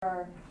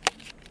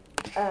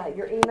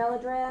your email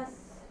address,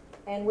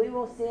 and we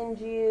will send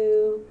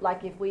you,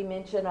 like if we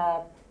mention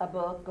a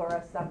book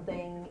or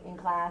something in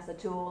class, a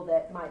tool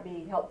that might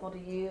be helpful to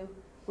you,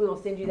 we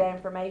will send you that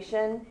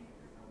information.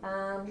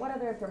 What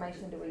other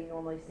information do we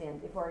normally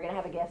send? If we're going to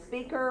have a guest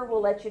speaker,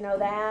 we'll let you know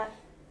that,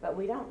 but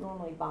we don't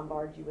normally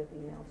bombard you with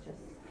emails, just,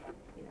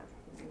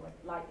 if you would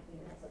like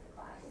emails of the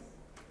class.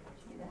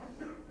 Do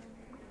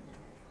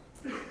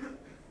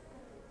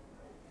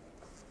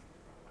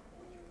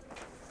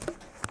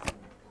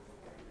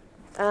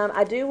that.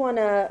 I do want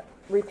to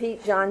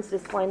repeat John's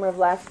disclaimer of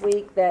last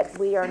week that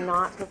we are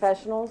not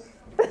professionals.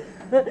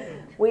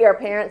 We are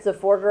parents of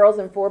 4 girls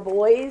and 4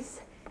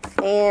 boys,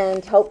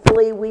 and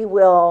hopefully we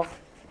will,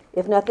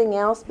 if nothing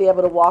else, be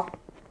able to walk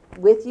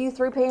with you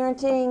through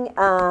parenting.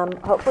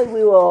 Hopefully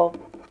we will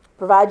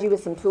provide you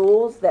with some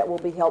tools that will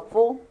be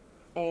helpful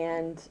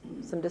and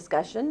some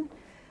discussion.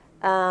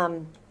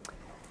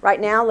 Right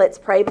now, let's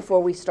pray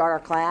before we start our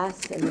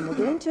class, and then we'll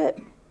get into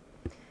it.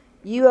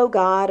 You, O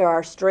God, are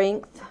our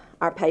strength,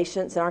 our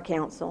patience, and our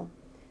counsel.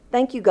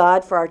 Thank you,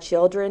 God, for our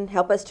children.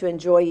 Help us to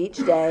enjoy each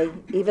day,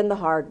 even the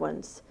hard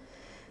ones.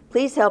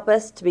 Please help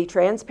us to be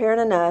transparent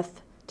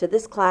enough to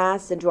this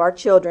class and to our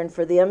children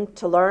for them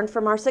to learn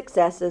from our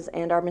successes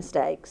and our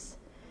mistakes.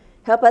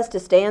 Help us to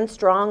stand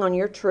strong on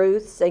your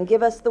truths and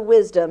give us the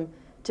wisdom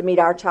to meet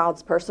our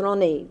child's personal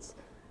needs.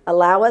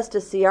 Allow us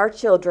to see our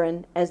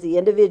children as the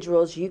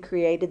individuals you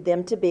created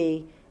them to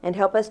be, and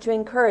help us to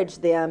encourage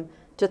them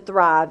to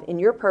thrive in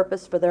your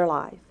purpose for their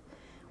life.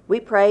 We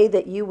pray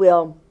that you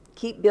will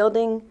keep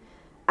building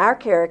our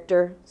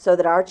character so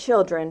that our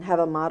children have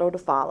a model to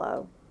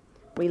follow.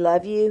 We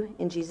love you.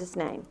 In Jesus'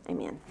 name,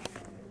 amen.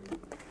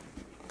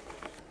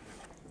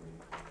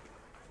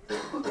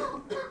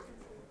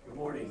 Good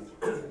morning.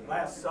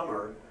 Last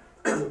summer,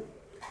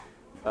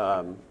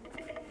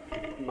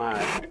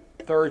 my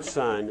third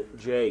son,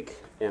 Jake,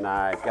 and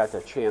I got the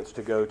chance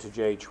to go to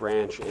Jake's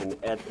Ranch in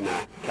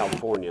Etna,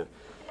 California.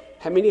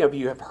 How many of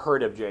you have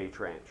heard of Jake's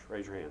Ranch?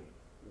 Raise your hand.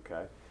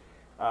 Okay.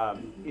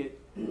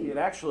 It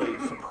actually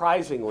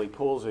surprisingly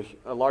pulls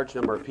a large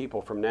number of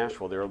people from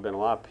Nashville. There have been a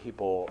lot of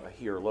people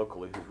here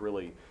locally who've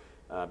really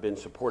been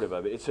supportive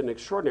of it. It's an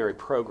extraordinary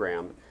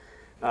program,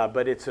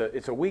 but it's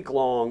a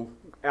week-long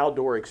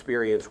outdoor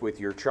experience with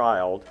your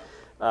child,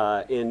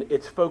 and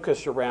it's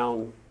focused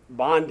around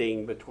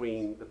bonding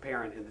between the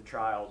parent and the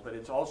child, but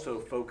it's also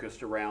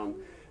focused around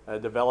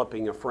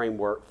developing a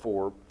framework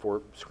for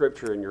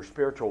Scripture in your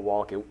spiritual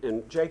walk.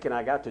 And Jake and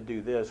I got to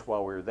do this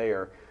while we were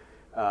there.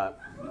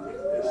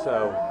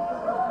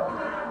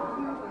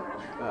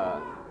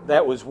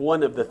 That was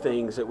one of the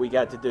things that we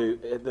got to do.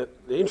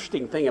 The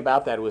interesting thing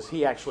about that was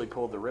he actually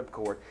pulled the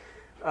ripcord.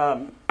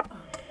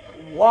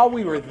 While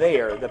we were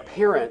there, the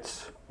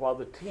parents, while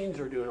the teens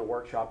are doing a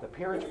workshop, the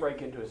parents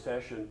break into a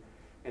session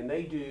and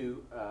they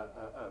do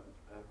a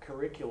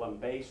curriculum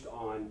based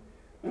on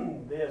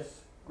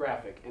this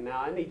graphic. And now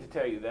I need to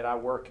tell you that I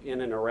work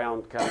in and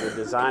around kind of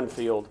the design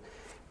field,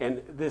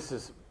 and this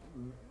is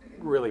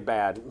really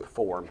bad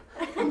form.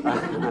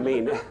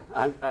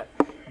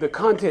 The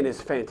content is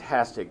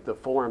fantastic. The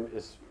form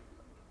is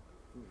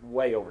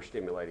way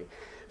overstimulating.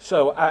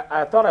 So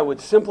I thought I would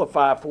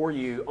simplify for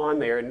you on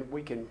there, and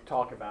we can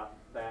talk about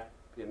that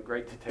in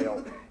great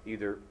detail,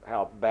 either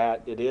how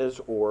bad it is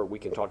or we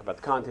can talk about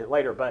the content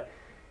later. But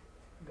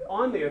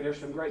on there's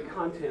some great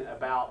content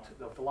about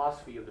the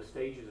philosophy of the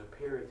stages of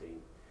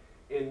parenting.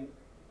 And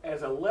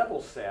as a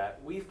level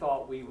set, we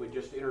thought we would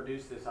just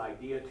introduce this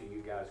idea to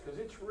you guys because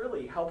it's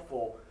really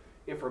helpful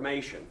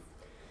information.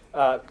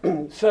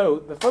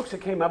 So the folks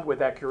that came up with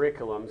that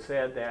curriculum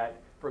said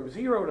that from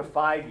 0 to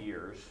 5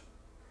 years,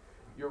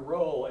 your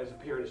role as a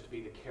parent is to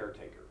be the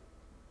caretaker.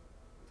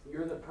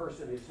 You're the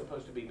person who's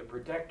supposed to be the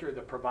protector,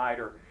 the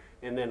provider,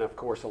 and then, of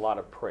course, a lot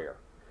of prayer.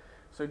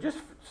 So just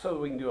so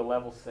we can do a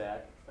level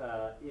set,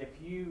 if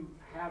you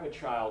have a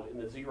child in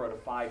the 0 to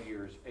 5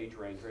 years age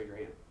range, raise your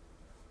hand.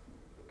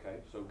 Okay,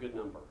 so good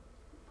number,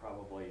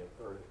 probably a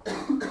third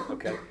of the class.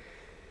 Okay.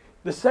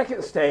 The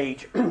second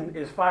stage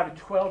is 5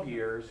 to 12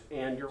 years,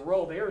 and your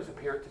role there as a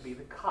parent to be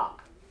the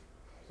cop.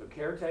 So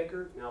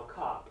caretaker, now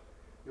cop.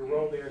 Your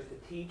role there is to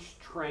teach,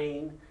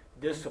 train,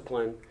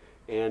 discipline,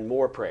 and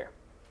more prayer.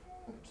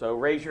 So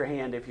raise your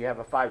hand if you have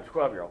a 5 to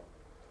 12-year-old.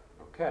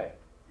 Okay,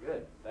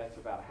 good. That's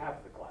about half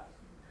of the class.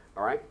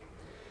 All right.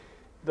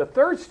 The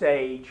third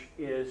stage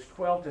is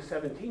 12 to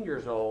 17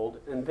 years old,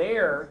 and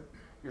there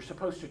you're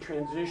supposed to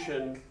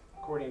transition,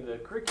 according to the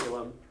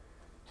curriculum,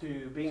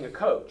 to being a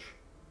coach,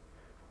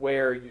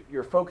 where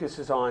your focus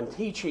is on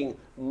teaching,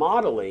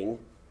 modeling,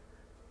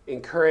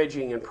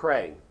 encouraging, and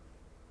praying.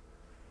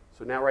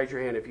 So now raise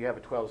your hand if you have a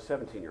 12 to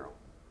 17-year-old.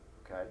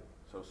 Okay,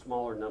 so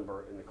smaller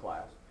number in the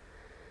class.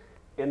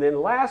 And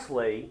then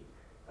lastly,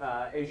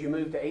 as you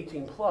move to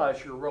 18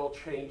 plus, your role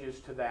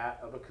changes to that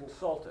of a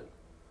consultant.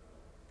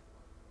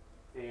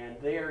 And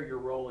there your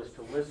role is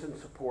to listen,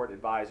 support,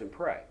 advise, and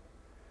pray.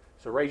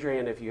 So raise your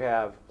hand if you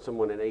have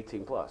someone in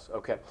 18 plus.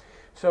 Okay.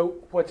 So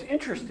what's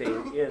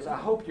interesting is, I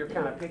hope you're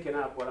kind of picking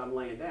up what I'm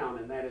laying down,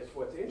 and that is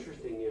what's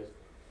interesting is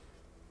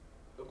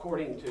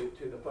according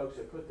to the folks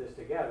that put this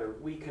together,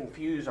 we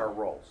confuse our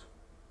roles.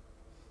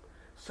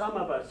 Some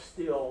of us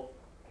still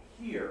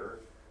here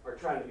are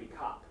trying to be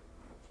cop.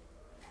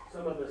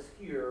 Some of us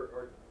here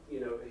are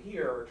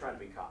trying to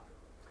be cop.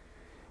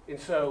 And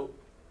so,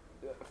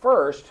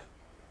 first,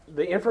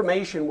 the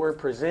information we're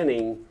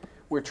presenting,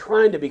 we're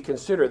trying to be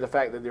considerate of the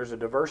fact that there's a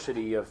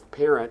diversity of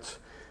parents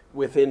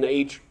within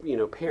age,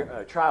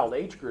 child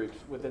age groups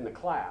within the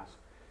class.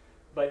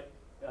 But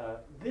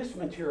this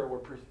material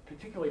we're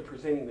particularly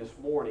presenting this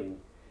morning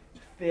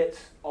fits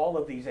all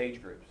of these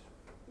age groups.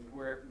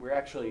 We're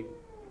actually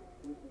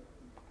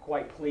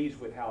quite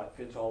pleased with how it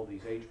fits all of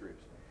these age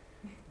groups.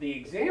 The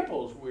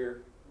examples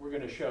we're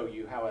going to show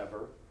you,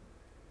 however,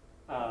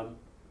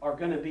 are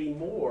going to be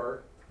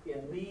more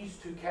in these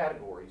two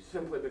categories,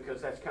 simply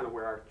because that's kind of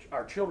where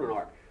our children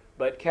are.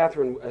 But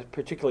Catherine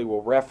particularly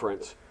will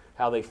reference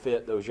how they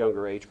fit those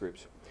younger age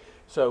groups.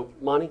 So,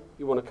 Monty,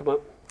 you want to come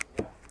up?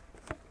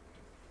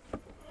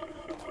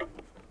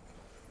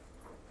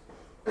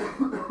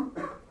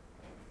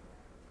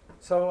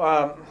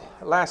 So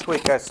last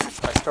week I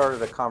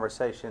started a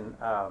conversation,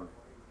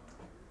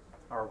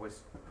 or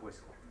was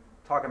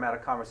talking about a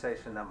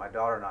conversation that my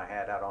daughter and I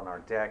had out on our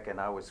deck, and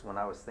when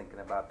I was thinking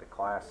about the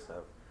class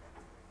of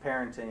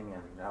parenting,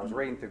 and I was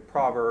reading through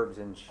Proverbs,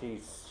 and she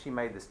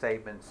made the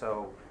statement.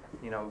 So,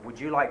 would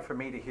you like to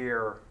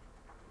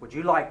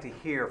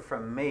hear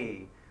from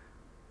me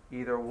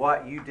either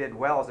what you did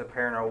well as a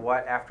parent, or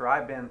what, after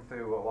I've been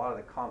through a lot of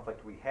the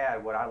conflict we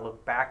had, would I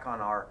look back on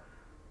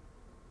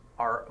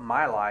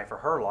my life or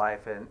her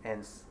life, and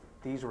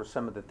these were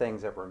some of the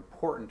things that were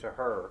important to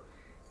her.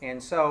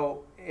 And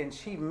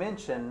she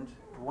mentioned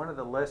one of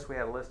the lists. We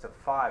had a list of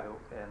 5, and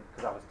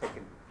because I was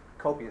taking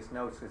copious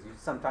notes, because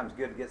it's sometimes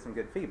good to get some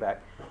good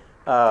feedback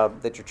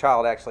that your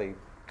child actually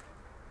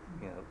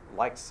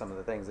liked some of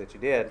the things that you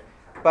did.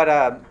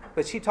 But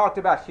she talked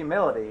about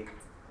humility,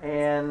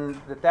 and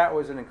that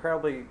was an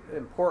incredibly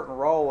important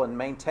role in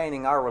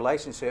maintaining our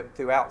relationship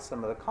throughout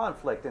some of the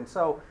conflict. And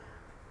so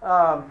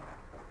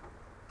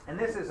and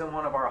this isn't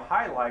one of our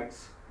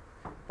highlights,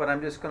 but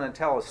I'm just going to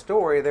tell a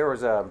story. There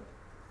was and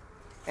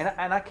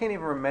I can't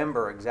even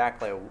remember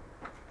exactly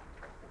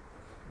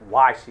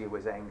why she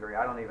was angry.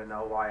 I don't even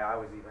know why I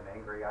was even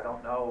angry. I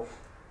don't know.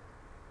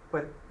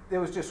 But it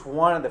was just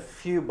one of the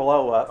few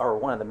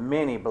one of the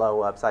many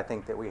blow-ups I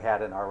think that we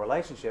had in our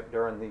relationship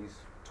during these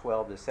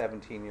 12 to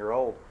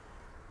 17-year-old.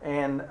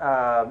 And,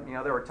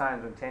 there were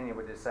times when Tanya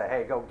would just say,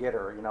 hey, go get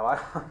her,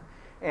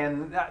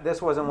 and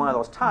this wasn't one of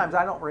those times.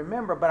 I don't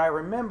remember, but I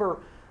remember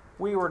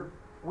we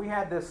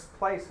had this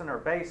place in our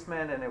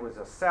basement, and it was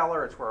a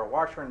cellar. It's where a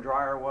washer and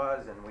dryer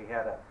was, and we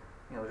had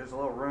there's a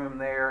little room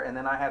there, and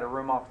then I had a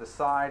room off the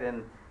side,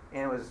 and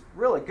it was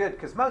really good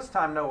because most of the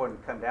time no one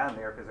would come down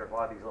there because there's a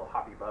lot of these little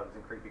hoppy bugs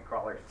and creepy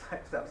crawlers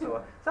type stuff.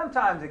 So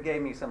sometimes it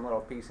gave me some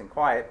little peace and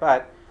quiet.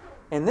 But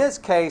in this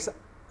case,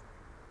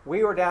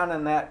 we were down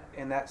in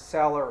that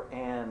cellar,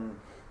 and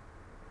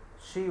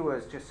she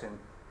was just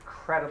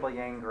incredibly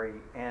angry,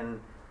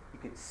 and you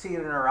could see it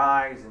in her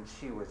eyes, and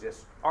she was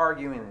just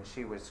arguing, and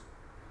it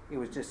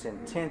was just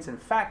intense. In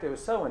fact, it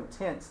was so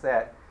intense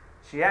that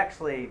she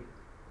actually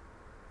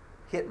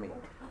hit me.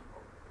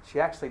 She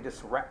actually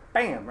just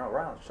bam,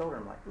 around the shoulder.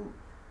 I'm like, ooh.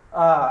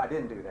 I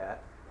didn't do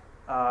that.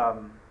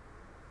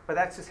 But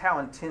that's just how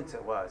intense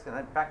it was. And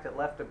in fact, it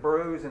left a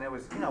bruise, and it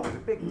was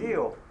a big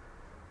deal.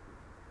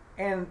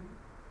 And,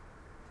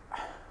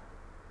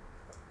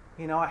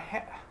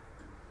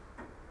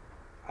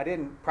 I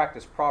didn't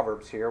practice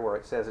Proverbs here where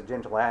it says a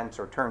gentle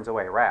answer turns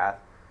away wrath.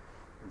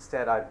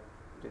 Instead, I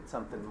did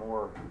something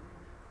more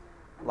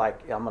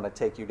like, I'm going to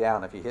take you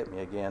down if you hit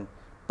me again.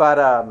 But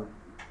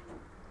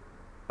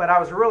I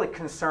was really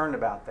concerned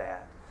about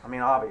that.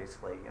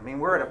 Obviously.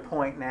 We're at a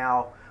point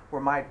now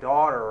where my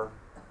daughter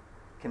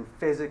can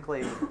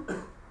physically,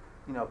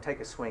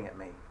 take a swing at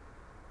me.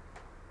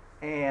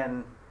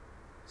 And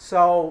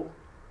so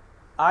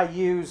I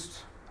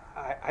just,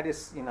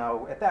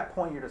 at that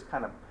point you're just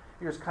kind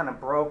of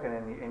broken,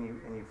 and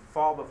you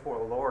fall before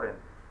the Lord,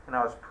 and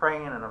I was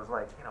praying, and I was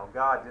like,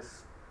 God,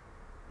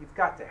 you've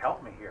got to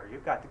help me here.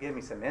 You've got to give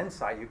me some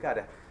insight. You've got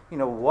to,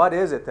 what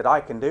is it that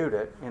I can do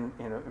to, in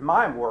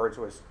my words,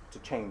 was to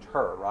change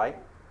her, right?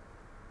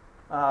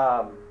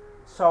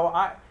 So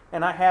I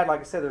had, like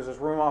I said, there's this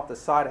room off the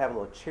side. I have a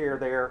little chair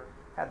there,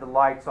 had the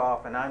lights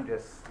off, and I'm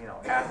just,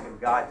 asking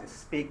God to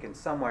speak in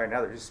some way or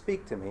another. Just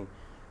speak to me.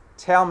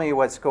 Tell me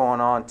what's going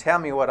on. Tell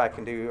me what I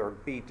can do or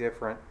be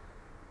different.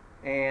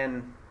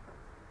 And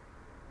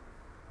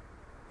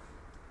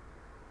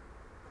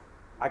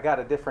I got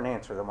a different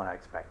answer than what I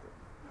expected.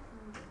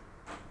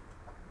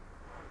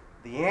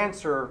 The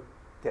answer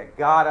that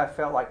God, I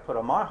felt like, put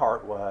on my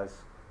heart was,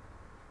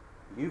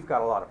 you've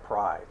got a lot of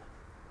pride.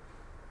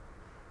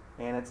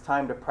 And it's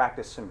time to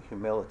practice some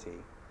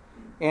humility.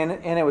 And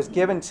it was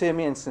given to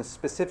me in some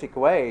specific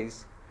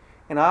ways.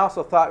 And I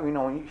also thought,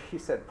 when he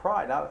said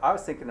pride, I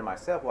was thinking to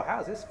myself, well, how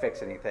does this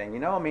fix anything?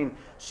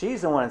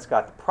 She's the one that's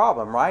got the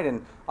problem, right?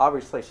 And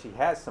obviously she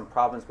has some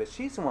problems, but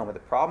she's the one with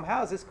the problem.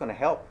 How is this going to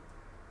help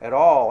at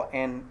all.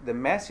 And the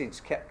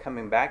message kept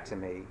coming back to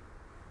me.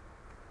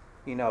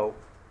 You know,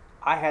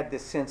 I had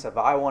this sense of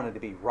I wanted to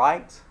be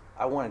right.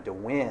 I wanted to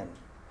win.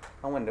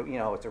 I wanted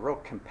to, it's a real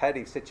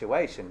competitive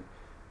situation.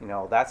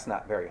 That's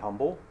not very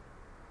humble.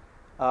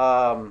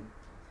 I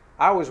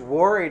was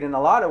worried in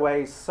a lot of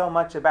ways so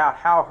much about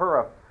how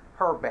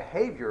her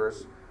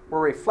behaviors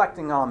were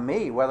reflecting on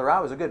me, whether I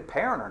was a good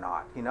parent or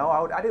not.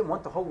 I didn't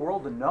want the whole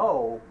world to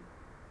know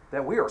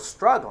that we were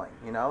struggling,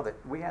 that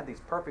we had these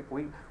perfect,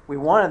 we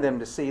wanted them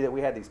to see that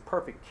we had these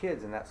perfect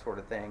kids and that sort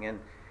of thing.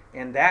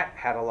 And that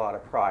had a lot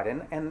of pride.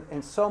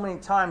 And so many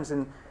times,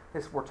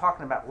 we're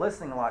talking about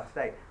listening a lot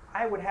today,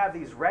 I would have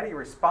these ready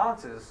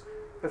responses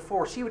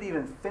before she would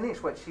even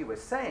finish what she was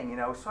saying,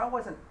 so I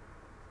wasn't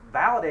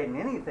validating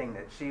anything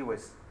that she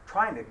was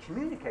trying to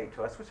communicate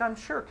to us, which I'm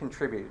sure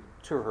contributed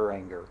to her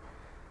anger.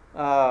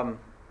 And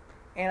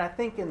I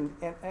think,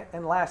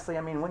 and lastly,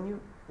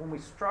 when we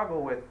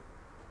struggle with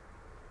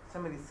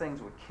some of these things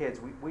with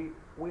kids,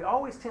 we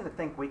always tend to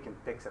think we can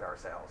fix it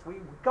ourselves. We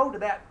go to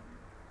that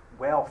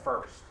well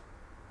first.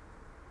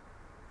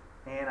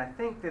 And I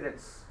think that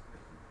it's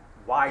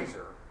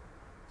wiser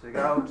to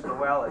go to the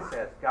well that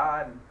says,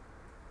 God,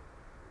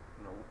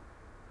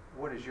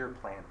 what is your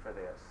plan for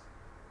this?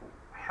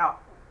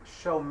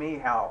 Show me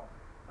how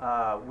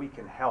we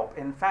can help.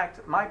 In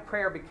fact, my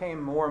prayer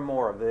became more and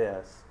more of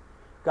this.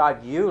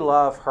 God, you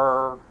love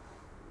her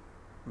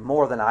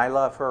more than I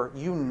love her.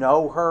 You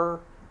know her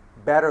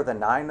better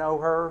than I know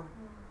her.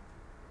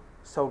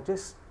 So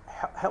just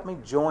help me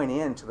join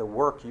in to the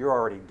work you're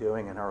already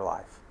doing in her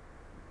life.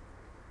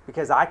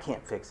 Because I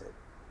can't fix it.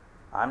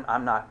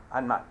 I'm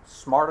not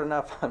smart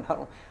enough.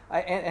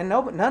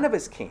 None of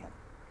us can.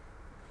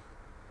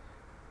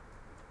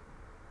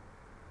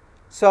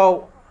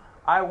 So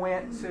I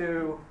went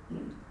to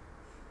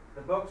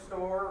the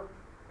bookstore,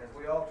 as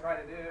we all try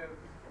to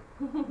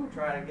do. We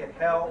try to get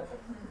help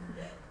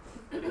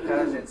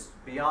because it's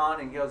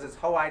beyond, and this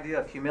whole idea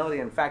of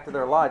humility. In fact,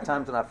 there are a lot of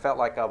times when I felt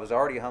like I was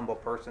already a humble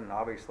person, and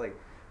obviously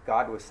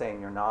God was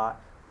saying you're not,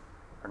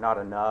 or not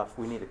enough.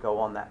 We need to go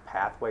on that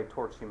pathway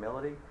towards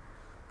humility.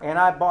 And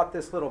I bought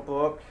this little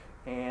book,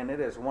 and it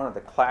is one of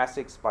the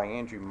classics by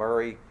Andrew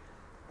Murray.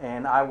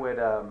 And I would,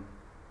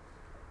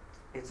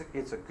 it's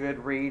a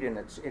good read, and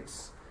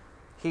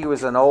he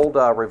was an old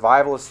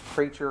revivalist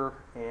preacher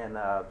in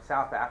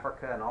South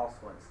Africa and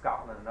also in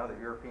Scotland and other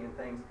European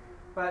things.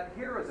 But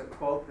here is a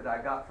quote that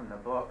I got from the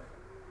book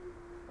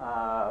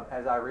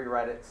as I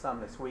reread it some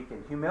this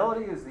weekend.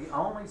 Humility is the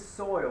only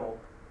soil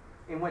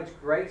in which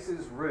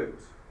grace's root.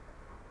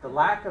 The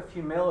lack of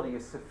humility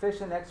is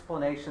sufficient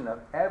explanation of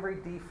every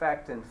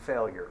defect and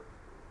failure.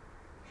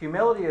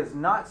 Humility is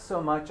not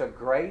so much a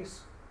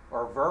grace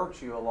or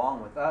virtue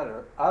along with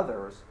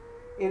others.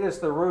 It is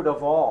the root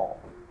of all,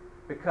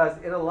 because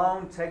it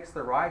alone takes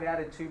the right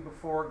attitude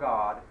before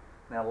God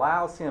and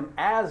allows Him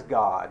as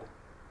God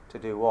to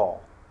do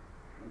all.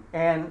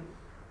 And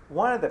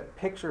one of the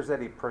pictures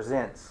that he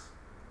presents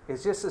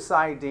is just this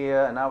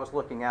idea, and I was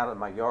looking out in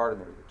my yard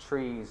and there were the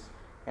trees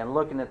and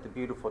looking at the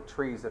beautiful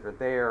trees that are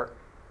there,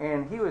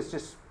 and he was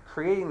just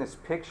creating this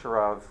picture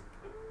of,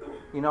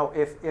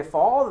 if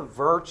all the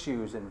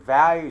virtues and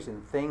values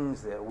and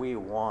things that we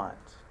want,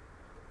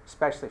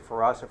 especially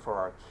for us or for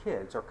our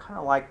kids, are kind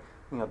of like,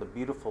 the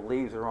beautiful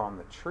leaves that are on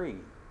the tree.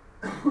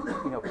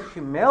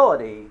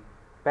 Humility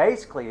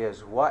basically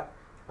is what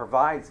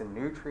provides the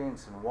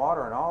nutrients and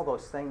water and all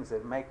those things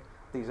that make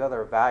these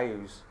other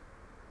values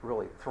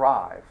really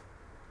thrive,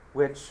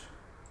 which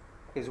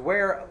is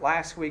where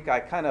last week I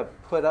kind of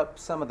put up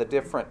some of the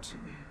different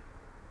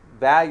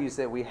values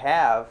that we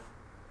have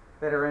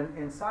that are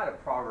inside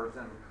of Proverbs,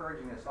 and I'm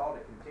encouraging us all to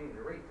continue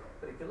to read.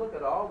 But if you look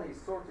at all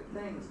these sorts of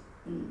things,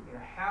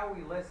 how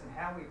we listen,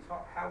 how we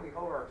talk, how we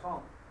hold our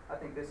tongue. I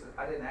think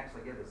I didn't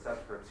actually give the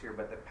subscripts here,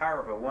 but the power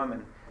of a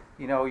woman,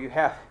 you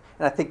have,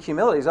 and I think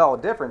humility is all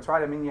a difference,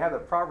 right? You have the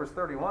Proverbs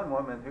 31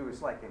 woman who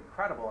was like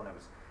incredible, and it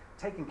was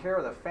taking care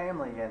of the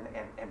family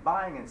and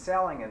buying and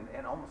selling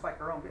and almost like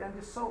her own, and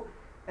just so.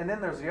 And then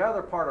there's the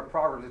other part of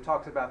Proverbs that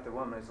talks about the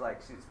woman who's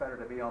like, it's better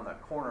to be on the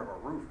corner of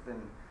a roof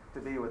than to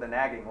be with a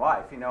nagging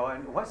wife,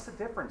 and what's the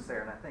difference there?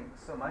 And I think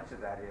so much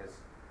of that is,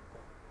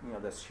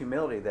 this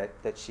humility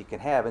that she can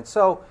have. And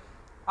so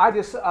I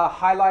just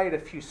highlighted a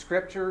few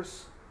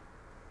scriptures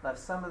of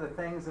some of the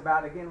things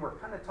about, again, we're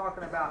kind of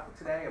talking about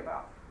today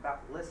about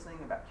listening,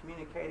 about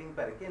communicating,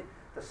 but again,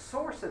 the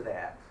source of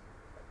that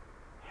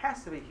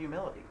has to be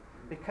humility,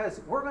 because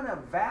we're going to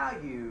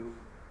value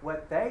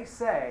what they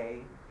say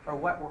or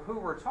who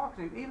we're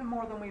talking to even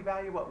more than we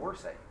value what we're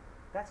saying.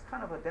 That's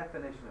kind of a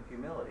definition of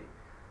humility.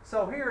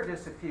 So here are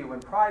just a few. When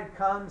pride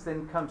comes,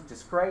 then comes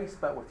disgrace,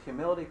 but with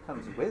humility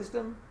comes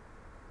wisdom.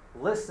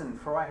 Listen,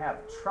 for I have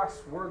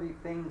trustworthy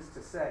things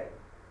to say.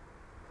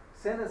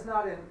 Sin is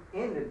not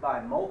ended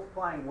by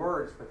multiplying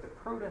words, but the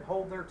prudent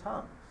hold their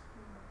tongues.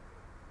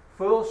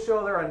 Fools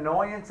show their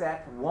annoyance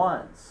at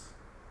once,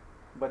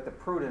 but the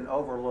prudent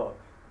overlook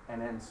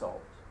an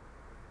insult.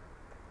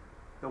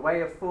 The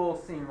way of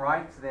fools seems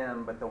right to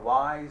them, but the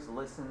wise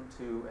listen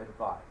to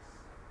advice.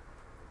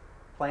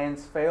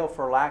 Plans fail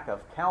for lack of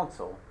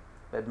counsel,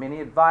 but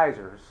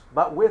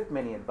with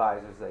many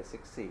advisors they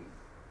succeed.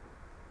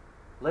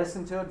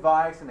 Listen to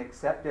advice and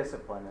accept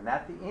discipline, and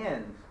at the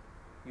end,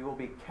 you will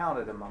be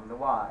counted among the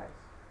wise.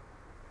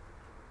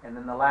 And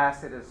then the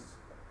last, it is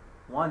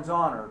one's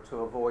honor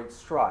to avoid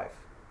strife,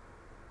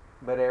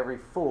 but every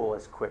fool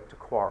is quick to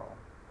quarrel.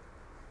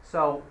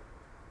 So,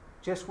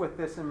 just with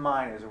this in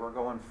mind as we're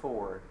going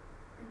forward,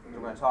 we're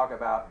going to talk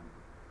about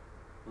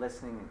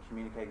listening and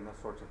communicating those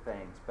sorts of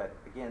things. But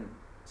again,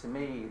 to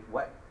me,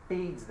 what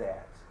feeds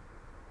that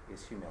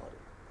is humility.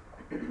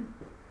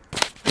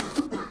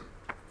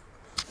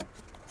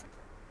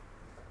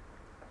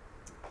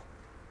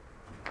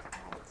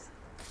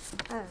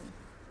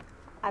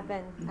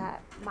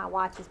 My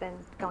watch has been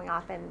going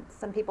off, and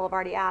some people have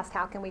already asked,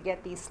 how can we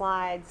get these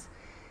slides?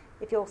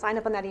 If you'll sign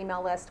up on that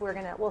email list,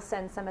 we'll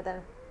send some of the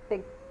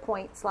big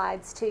point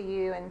slides to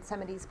you and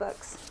some of these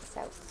books.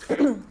 So,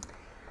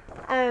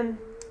 I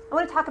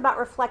want to talk about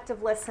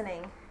reflective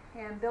listening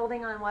and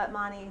building on what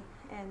Monty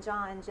and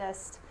John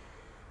just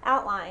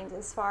outlined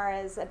as far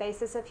as a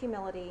basis of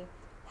humility.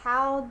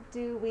 How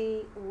do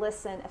we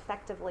listen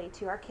effectively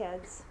to our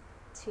kids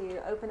to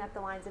open up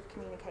the lines of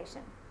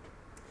communication?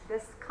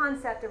 This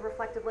concept of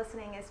reflective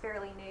listening is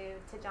fairly new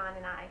to John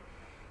and I.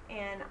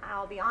 And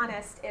I'll be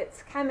honest,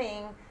 it's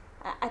coming,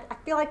 I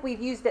feel like we've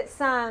used it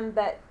some,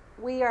 but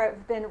we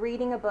have been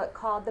reading a book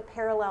called The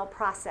Parallel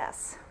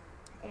Process.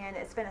 And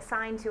it's been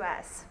assigned to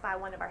us by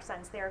one of our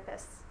son's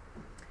therapists.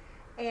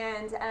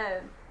 And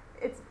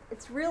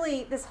it's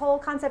really, this whole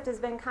concept has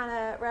been kind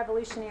of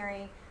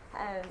revolutionary.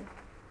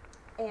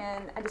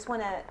 And I just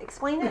want to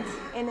explain it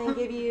and then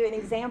give you an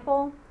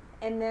example.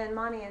 And then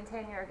Monty and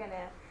Tanya are going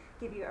to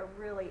give you a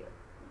really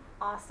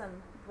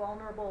awesome,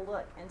 vulnerable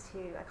look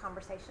into a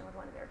conversation with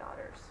one of their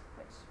daughters,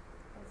 which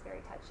is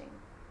very touching.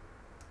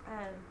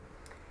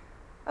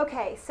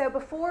 Okay, so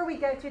before we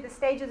go through the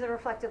stages of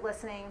reflective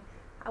listening,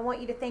 I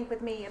want you to think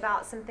with me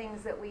about some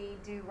things that we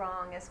do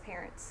wrong as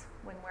parents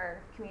when we're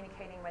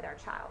communicating with our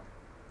child.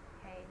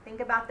 Okay, think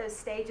about those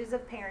stages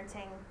of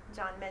parenting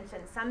John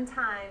mentioned.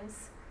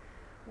 Sometimes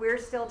we're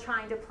still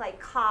trying to play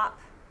cop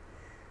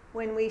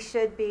when we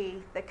should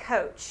be the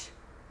coach.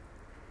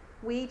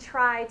 We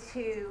try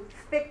to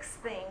fix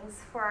things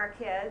for our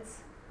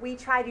kids. We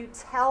try to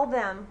tell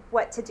them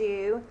what to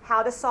do,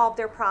 how to solve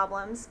their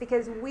problems,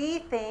 because we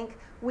think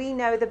we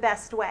know the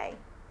best way.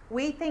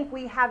 We think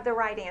we have the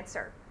right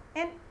answer.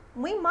 And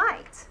we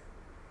might.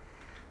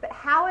 But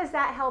how is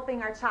that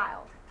helping our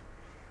child?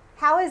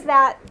 How is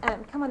that,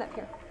 come on up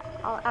here.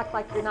 I'll act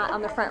like you're not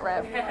on the front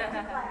row.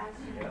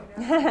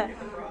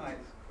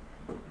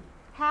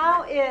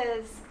 How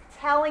is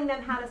telling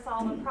them how to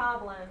solve a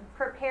problem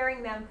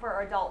preparing them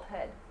for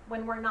adulthood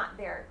when we're not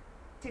there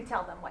to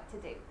tell them what to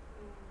do?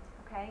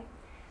 Okay?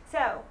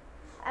 So,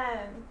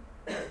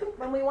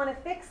 when we want to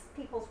fix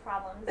people's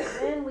problems,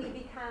 then we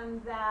become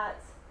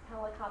that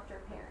helicopter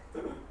parent.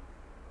 And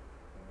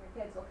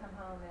your kids will come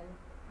home and,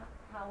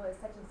 how was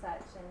such and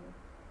such? And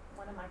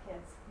one of my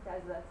kids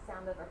does the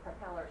sound of a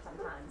propeller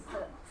sometimes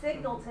to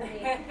signal to me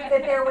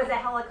that there was a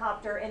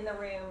helicopter in the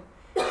room.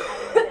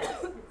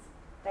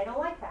 They don't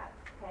like that.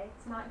 Okay,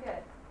 it's not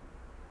good.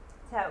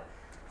 So,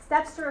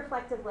 steps to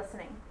reflective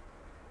listening.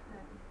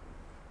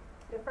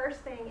 The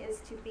first thing is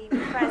to be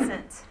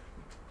present.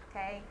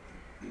 Okay,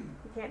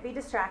 you can't be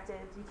distracted.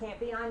 You can't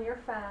be on your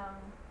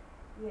phone.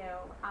 You know,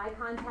 eye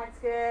contact's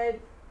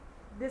good.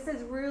 This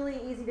is really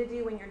easy to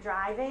do when you're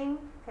driving.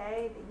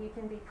 Okay, that you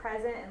can be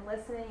present and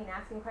listening and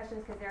asking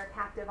questions because they're a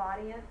captive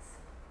audience.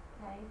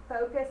 Okay,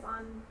 focus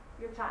on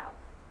your child.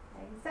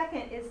 Okay,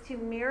 second is to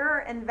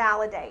mirror and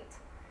validate.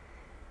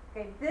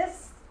 Okay,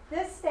 this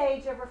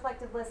stage of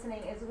reflective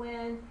listening is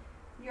when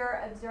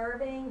you're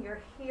observing,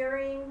 you're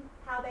hearing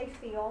how they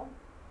feel,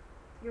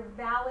 you're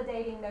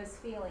validating those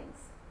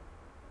feelings.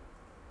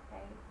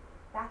 Okay?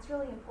 That's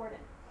really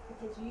important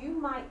because you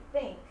might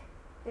think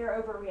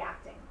they're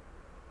overreacting.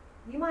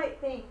 You might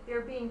think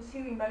they're being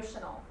too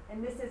emotional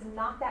and this is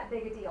not that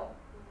big a deal.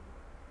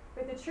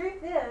 But the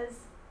truth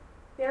is,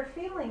 they're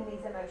feeling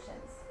these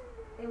emotions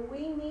and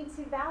we need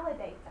to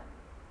validate them.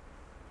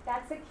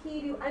 That's the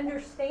key to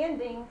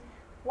understanding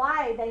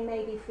why they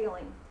may be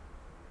feeling.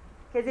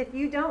 Because if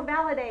you don't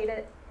validate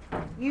it,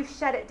 you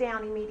shut it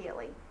down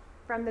immediately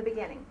from the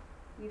beginning.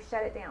 You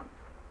shut it down.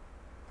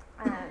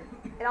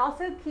 It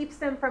also keeps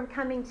them from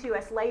coming to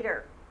us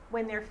later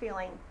when they're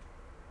feeling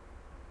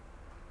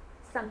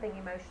something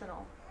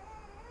emotional.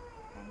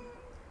 Okay.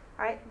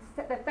 All right.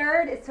 The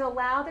third is to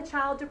allow the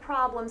child to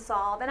problem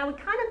solve. And I would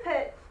kind of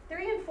put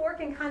 3 and 4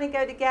 can kind of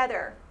go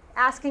together,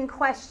 asking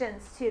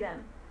questions to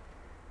them.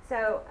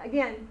 So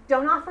again,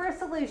 don't offer a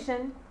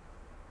solution.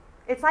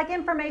 It's like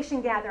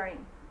information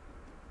gathering.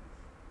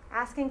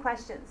 Asking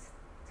questions.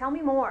 Tell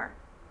me more.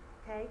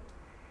 Okay?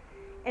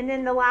 And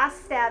then the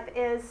last step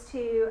is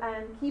to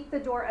keep the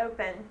door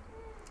open.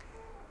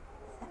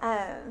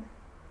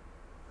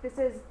 This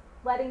is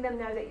letting them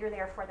know that you're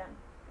there for them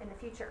in the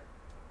future.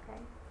 Okay?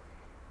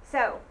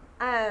 So,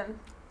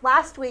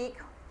 last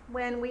week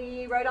when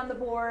we wrote on the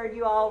board,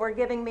 you all were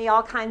giving me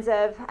all kinds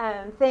of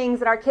things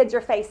that our kids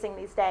are facing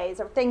these days,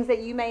 or things that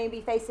you may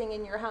be facing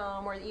in your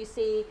home, or that you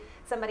see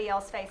somebody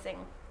else facing.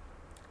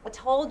 I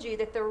told you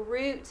that the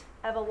root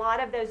of a lot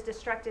of those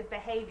destructive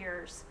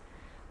behaviors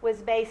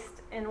was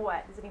based in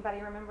what? Does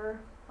anybody remember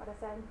what I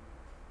said?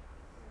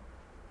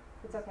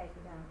 It's okay if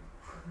you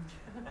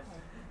don't.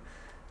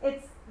 Okay.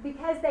 It's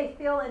because they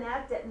feel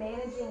inept at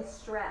managing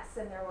stress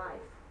in their life.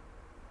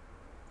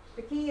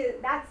 The key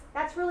is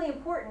that's really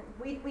important.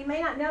 We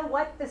may not know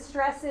what the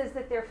stress is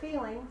that they're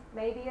feeling.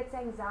 Maybe it's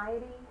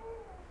anxiety.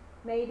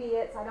 Maybe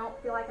it's I don't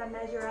feel like I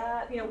measure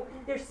up.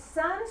 There's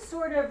some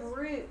sort of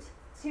root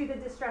to the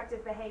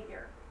destructive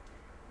behavior.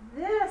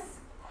 This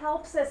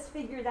helps us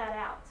figure that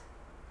out.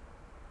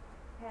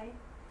 Okay?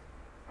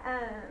 What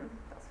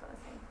else was I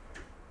saying?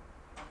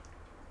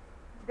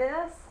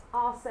 This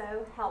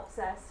also helps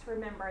us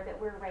remember that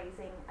we're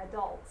raising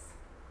adults,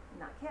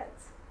 not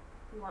kids.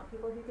 We want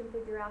people who can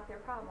figure out their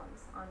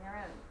problems on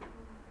their own.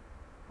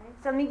 Okay?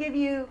 So let me give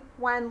you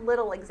one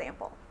little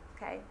example.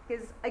 Okay?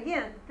 Because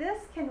again,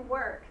 this can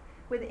work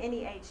with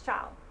any age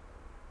child.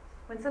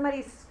 When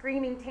somebody's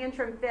screaming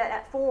tantrum fit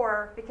at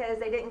 4 because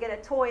they didn't get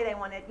a toy they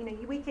wanted,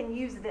 we can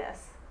use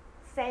this.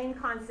 Same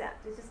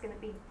concept. It's just going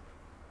to be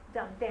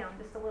dumbed down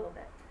just a little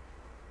bit.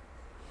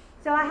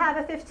 So I have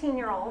a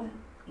 15-year-old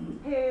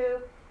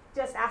who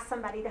just asked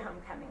somebody to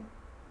homecoming.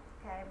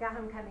 Okay, I've got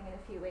homecoming in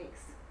a few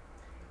weeks.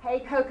 Hey,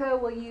 Coco,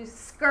 will you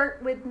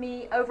skirt with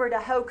me over to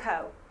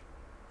HOCO?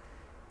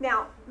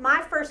 Now,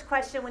 my first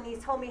question when he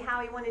told me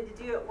how he wanted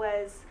to do it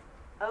was,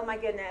 oh my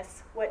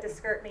goodness, what does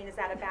skirt mean? Is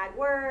that a bad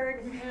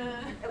word?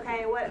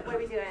 Okay, what are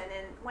we doing?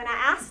 And when I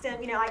asked him,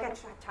 I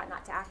tried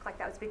not to act like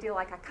that was a big deal,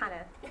 like I kind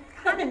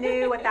of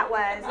knew what that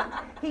was.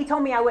 He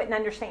told me I wouldn't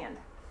understand.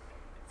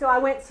 So I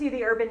went to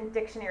the Urban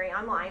Dictionary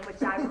online,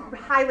 which I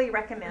highly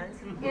recommend.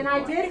 And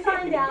I did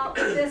find out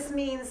that this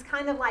means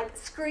kind of like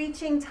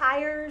screeching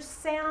tires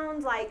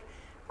sound, like,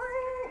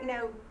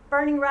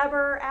 burning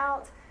rubber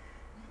out.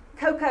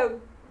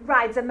 Coco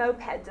rides a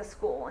moped to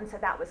school, and so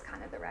that was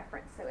kind of the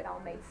reference, so it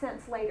all made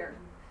sense later.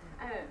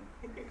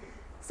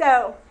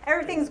 So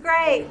everything's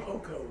great.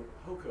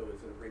 HOCO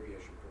is an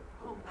abbreviation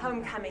for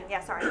homecoming.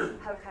 Yeah, sorry,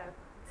 HOCO.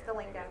 It's the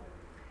lingo.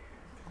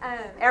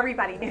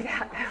 Everybody knew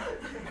that.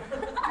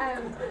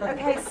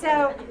 Okay,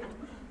 so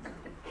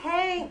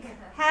Hank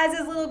has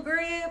his little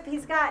group.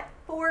 He's got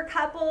 4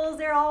 couples.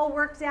 They're all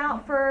worked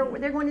out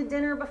they're going to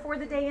dinner before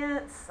the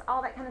dance,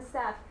 all that kind of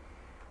stuff.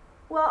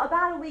 Well,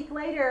 about a week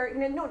later,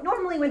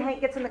 normally when Hank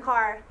gets in the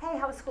car, hey,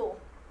 how was school?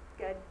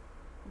 Good.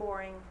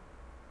 Boring.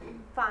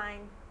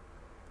 Fine.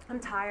 I'm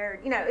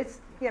tired.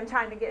 I'm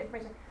trying to get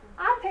information.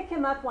 I picked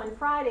him up one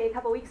Friday a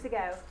couple weeks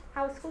ago.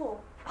 How was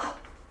school?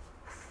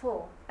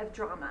 Full of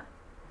drama.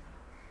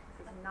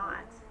 This is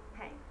not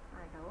Hank.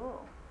 I go,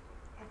 oh,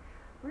 okay.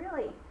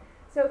 Really?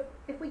 So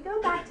if we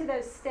go back to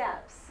those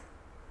steps,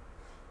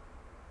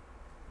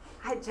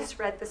 I had just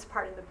read this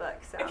part of the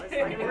book, so I was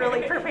like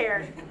really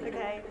prepared.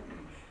 Okay.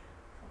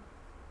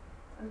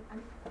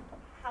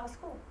 How was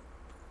school?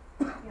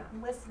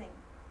 I'm listening.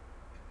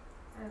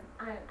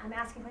 I'm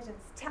asking questions.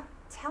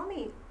 Tell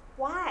me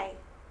why.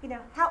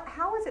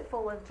 How is it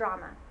full of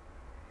drama?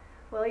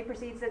 Well, he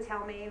proceeds to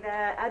tell me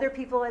that other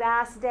people had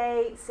asked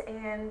dates,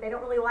 and they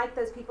don't really like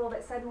those people,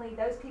 but suddenly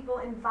those people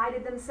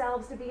invited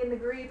themselves to be in the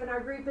group, and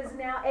our group is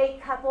now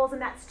 8 couples,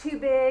 and that's too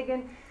big,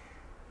 and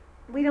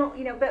we don't,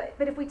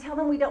 but if we tell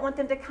them we don't want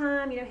them to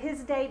come,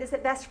 his date is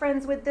at best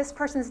friends with this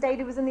person's date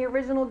who was in the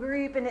original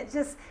group, and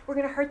we're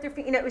going to hurt their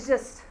feelings. It was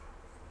just,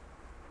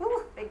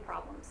 big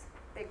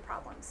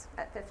problems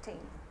at 15.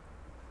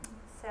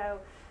 So,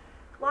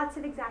 lots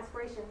of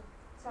exasperation.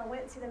 So I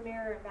went to the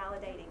mirror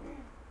validating.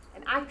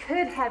 And I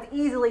could have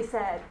easily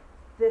said,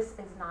 this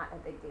is not a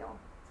big deal,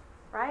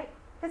 right?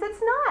 Because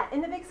it's not,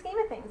 in the big scheme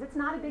of things, it's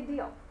not a big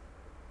deal.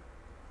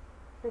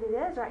 But it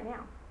is right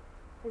now.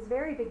 It's a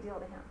very big deal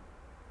to him.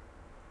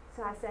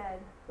 So I said,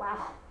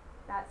 wow,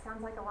 that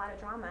sounds like a lot of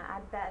drama. I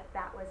bet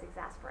that was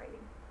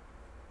exasperating.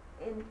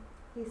 And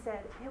he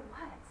said, it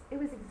was. It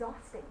was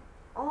exhausting.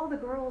 All the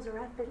girls are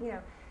up and,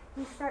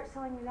 he starts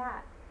telling me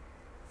that.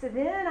 So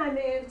then I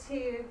moved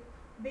to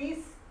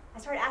I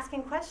started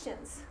asking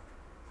questions.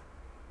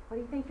 What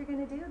do you think you're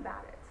going to do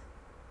about it?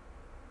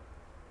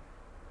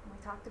 And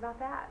we talked about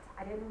that.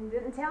 I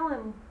didn't tell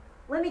him,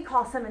 let me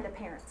call some of the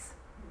parents.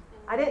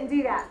 I didn't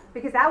do that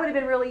because that would have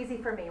been real easy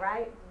for me,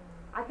 right?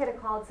 I could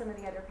have called some of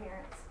the other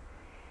parents.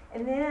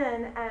 And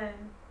then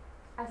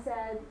I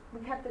said, we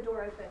kept the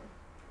door open.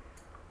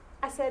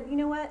 I said, you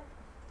know what?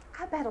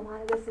 I bet a lot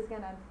of this is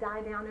going to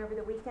die down over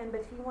the weekend, but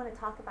if you want to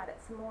talk about it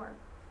some more,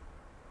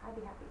 I'd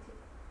be happy to.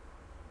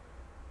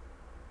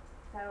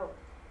 So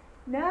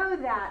know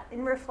that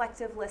in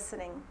reflective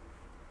listening,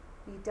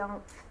 you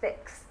don't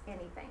fix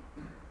anything.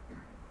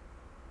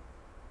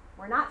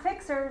 We're not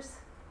fixers,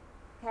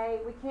 okay?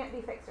 We can't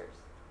be fixers.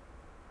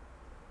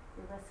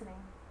 You're listening,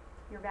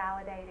 you're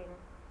validating,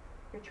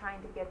 you're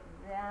trying to get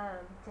them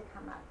to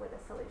come up with a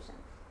solution,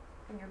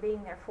 and you're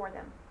being there for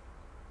them.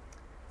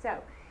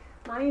 So,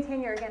 Lonnie and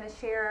Tanya are going to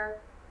share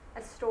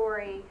a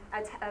story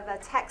of a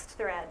text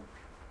thread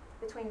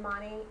between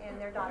Monty and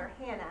their daughter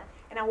Hannah.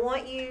 And I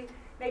want you,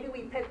 maybe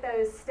we put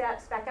those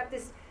steps back up.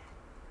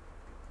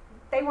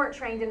 They weren't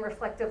trained in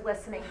reflective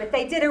listening, but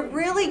they did a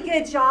really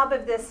good job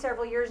of this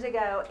several years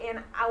ago, and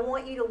I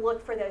want you to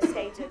look for those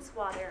stages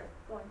while they're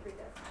going through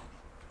this.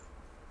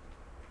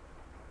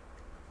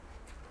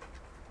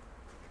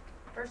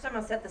 First, I'm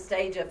going to set the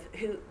stage of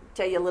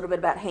tell you a little bit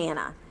about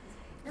Hannah.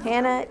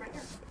 Hannah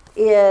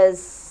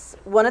is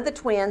one of the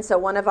twins, so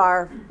one of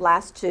our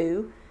last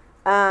two.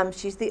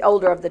 She's the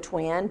older of the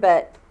twin,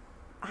 but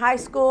high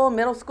school,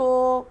 middle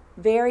school,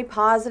 very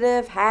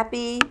positive,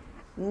 happy.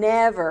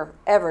 Never,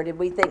 ever did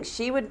we think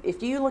she would,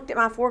 if you looked at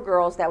my four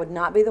girls, that would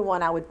not be the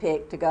one I would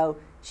pick to go,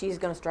 she's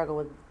going to struggle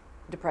with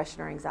depression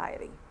or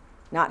anxiety.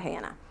 Not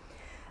Hannah.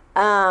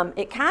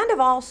 It kind of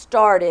all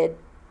started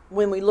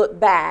when we look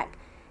back.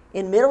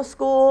 In middle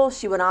school,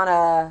 she went on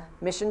a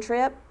mission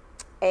trip,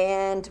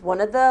 and one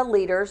of the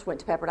leaders went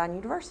to Pepperdine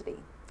University.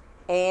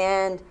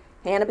 And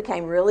Hannah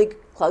became really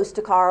close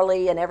to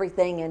Carly and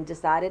everything and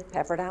decided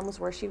Pepperdine was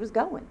where she was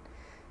going.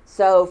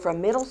 So from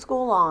middle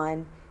school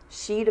on,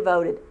 she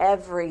devoted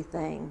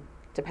everything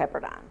to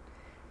Pepperdine.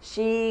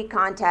 She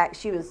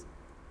was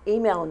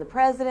emailing the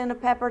president of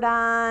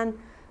Pepperdine,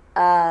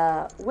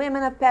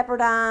 women of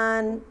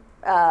Pepperdine,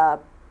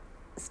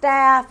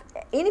 staff,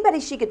 anybody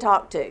she could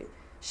talk to.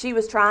 She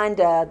was trying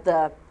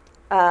to,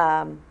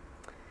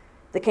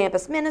 the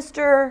campus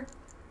minister,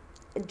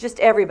 just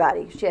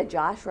everybody. She had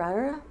Josh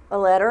write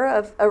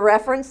her a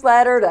reference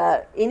letter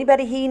to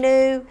anybody he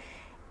knew.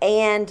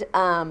 And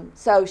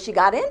so she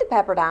got into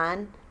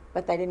Pepperdine,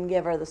 but they didn't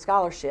give her the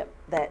scholarship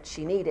that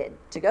she needed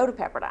to go to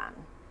Pepperdine.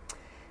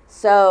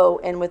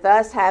 So, and with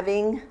us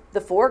having the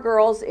four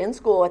girls in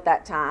school at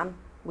that time,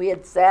 we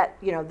had set,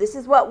 this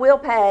is what we'll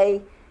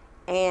pay.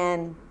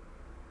 And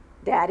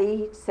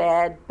Daddy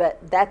said, but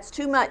that's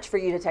too much for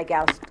you to take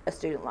out a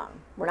student loan.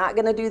 We're not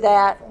going to do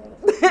that.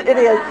 It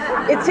is.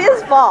 It's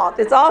his fault.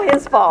 It's all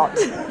his fault.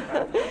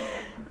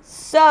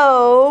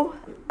 So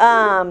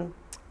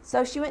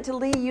she went to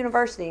Lee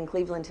University in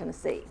Cleveland,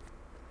 Tennessee.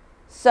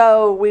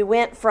 So we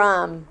went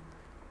from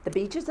the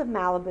beaches of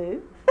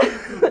Malibu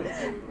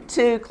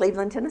to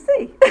Cleveland,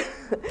 Tennessee.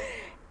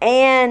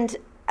 And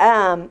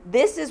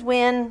this is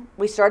when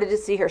we started to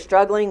see her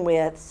struggling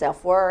with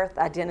self-worth,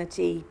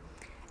 identity,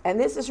 and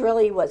this is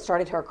really what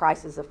started her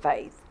crisis of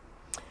faith.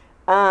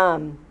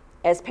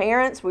 As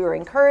parents, we were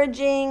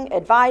encouraging,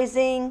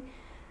 advising,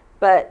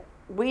 but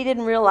we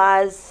didn't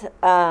realize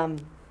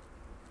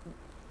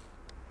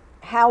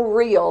how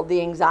real the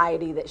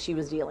anxiety that she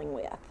was dealing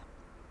with.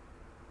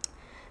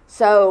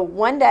 So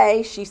one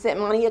day she sent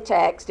Monty a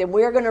text, and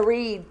we're going to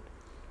read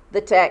the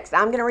text.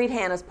 I'm going to read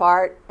Hannah's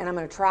part, and I'm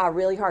going to try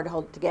really hard to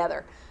hold it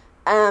together.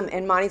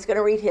 And Monty's going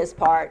to read his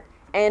part.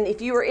 And if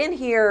you were in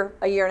here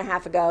a year and a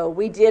half ago,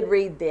 we did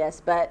read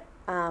this, but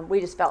we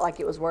just felt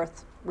like it was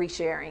worth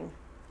resharing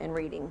and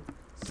reading.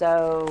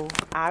 So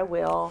I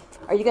will.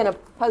 Are you going to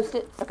post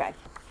it? Okay.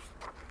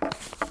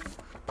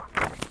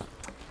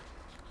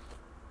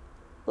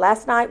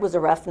 Last night was a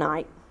rough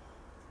night.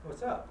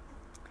 What's up?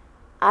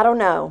 I don't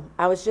know.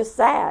 I was just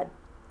sad.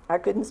 I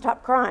couldn't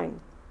stop crying.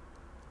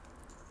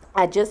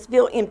 I just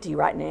feel empty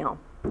right now.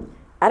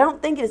 I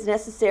don't think it is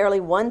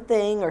necessarily one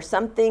thing or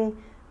something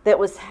that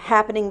was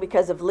happening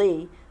because of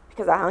Lee,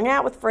 because I hung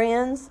out with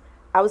friends.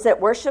 I was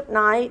at worship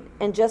night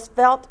and just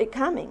felt it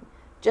coming,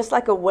 just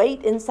like a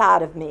weight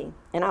inside of me,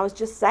 and I was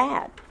just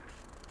sad.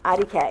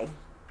 IDK.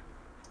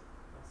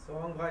 So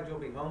I'm glad you'll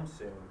be home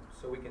soon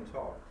so we can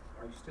talk.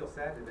 Are you still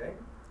sad today?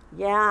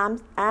 Yeah,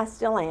 I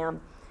still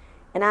am.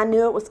 And I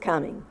knew it was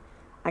coming.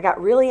 I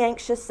got really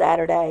anxious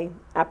Saturday.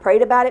 I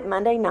prayed about it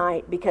Monday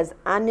night because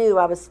I knew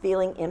I was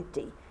feeling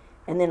empty.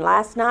 And then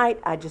last night,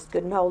 I just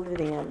couldn't hold it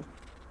in.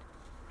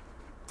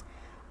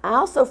 I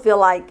also feel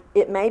like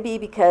it may be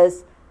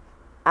because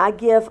I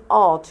give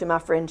all to my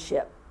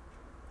friendship.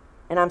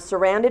 And I'm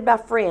surrounded by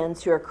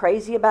friends who are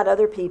crazy about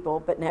other people,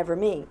 but never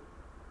me.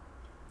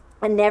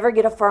 I never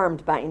get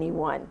affirmed by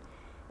anyone.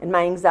 And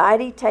my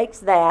anxiety takes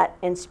that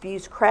and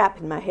spews crap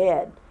in my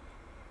head.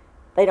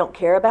 They don't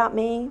care about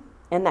me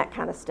and that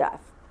kind of stuff.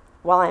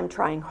 While I'm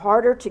trying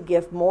harder to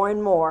give more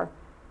and more,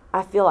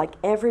 I feel like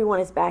everyone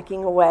is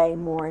backing away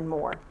more and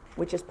more,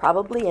 which is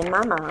probably in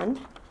my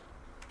mind,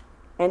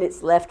 and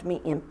it's left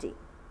me empty.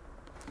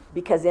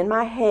 Because in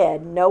my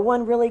head, no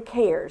one really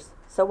cares,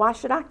 so why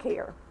should I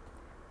care?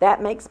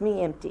 That makes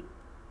me empty,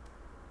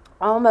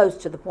 almost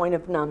to the point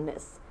of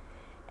numbness.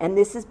 And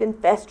this has been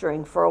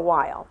festering for a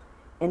while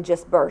and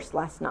just burst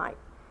last night.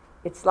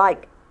 It's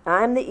like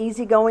I'm the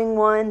easygoing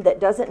one that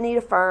doesn't need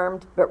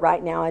affirmed, but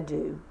right now I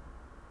do.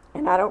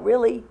 And I don't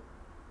really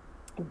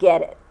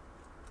get it.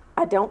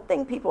 I don't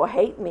think people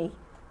hate me.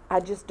 I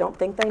just don't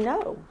think they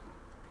know.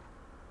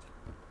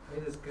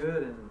 It is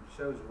good and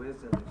shows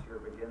wisdom that you're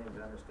beginning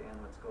to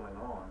understand what's going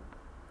on.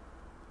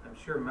 I'm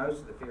sure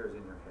most of the fear is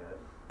in your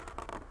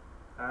head.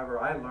 However,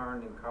 I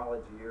learned in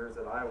college years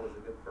that I was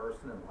a good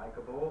person and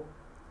likable,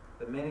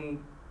 but many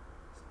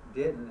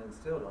didn't and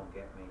still don't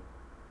get me.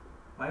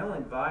 My only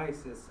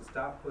advice is to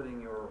stop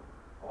putting your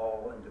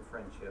all into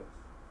friendships.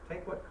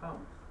 Take what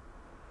comes.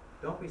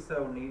 Don't be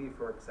so needy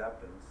for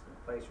acceptance,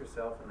 and place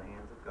yourself in the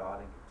hands of God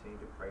and continue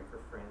to pray for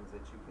friends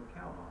that you can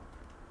count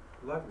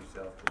on. Love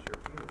yourself because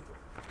you're beautiful.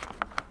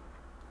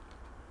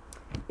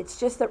 It's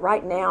just that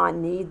right now I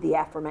need the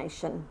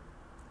affirmation.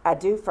 I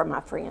do, from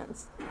my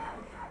friends.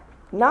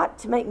 Not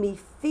to make me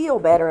feel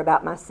better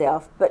about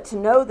myself, but to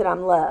know that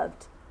I'm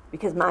loved,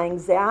 because my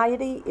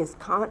anxiety is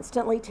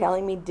constantly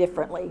telling me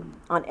differently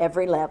on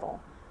every level.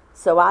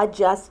 So I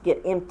just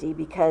get empty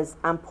because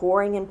I'm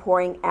pouring and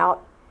pouring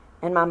out,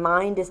 and my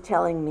mind is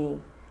telling me,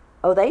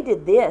 oh, they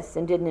did this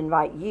and didn't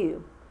invite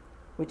you,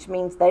 which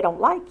means they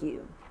don't like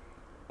you.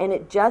 And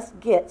it just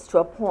gets to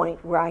a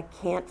point where I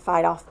can't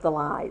fight off the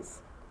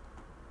lies.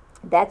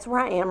 That's where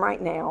I am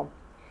right now,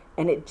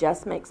 and it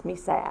just makes me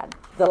sad.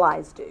 The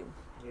lies do.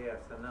 Yes,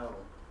 I know.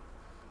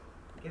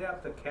 Get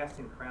out to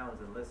Casting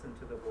Crowns and listen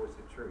to the voice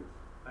of truth.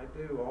 I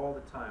do all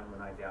the time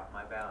when I doubt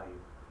my value.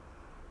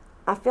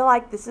 I feel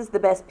like this is the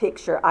best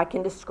picture I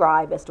can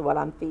describe as to what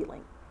I'm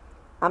feeling.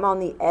 I'm on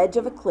the edge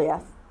of a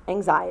cliff,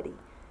 anxiety.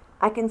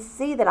 I can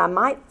see that I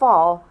might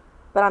fall,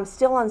 but I'm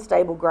still on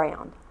stable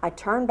ground. I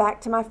turn back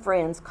to my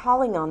friends,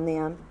 calling on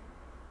them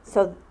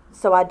so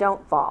I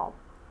don't fall.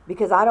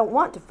 Because I don't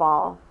want to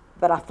fall,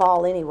 but I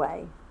fall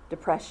anyway.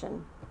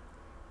 Depression.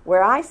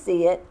 Where I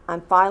see it,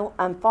 I'm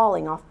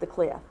falling off the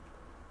cliff.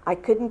 I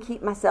couldn't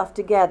keep myself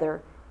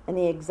together, and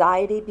the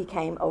anxiety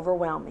became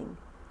overwhelming.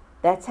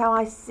 That's how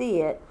I see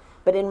it,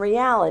 but in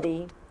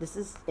reality,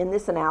 in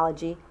this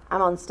analogy,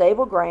 I'm on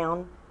stable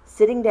ground,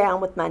 sitting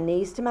down with my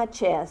knees to my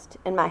chest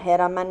and my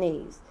head on my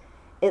knees.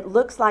 It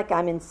looks like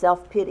I'm in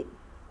self-pity,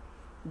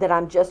 that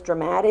I'm just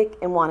dramatic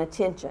and want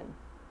attention.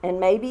 And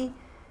maybe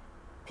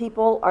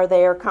people are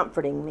there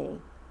comforting me,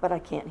 but I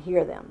can't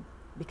hear them,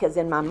 because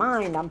in my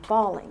mind I'm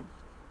falling,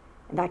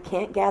 and I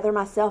can't gather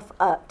myself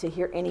up to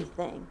hear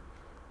anything.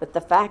 But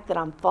the fact that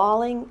I'm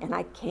falling and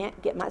I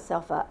can't get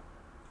myself up.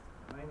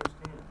 I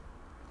understand.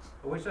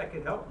 I wish I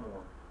could help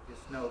more.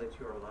 Just know that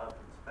you are loved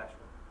and special.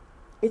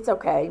 It's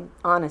okay,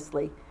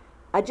 honestly.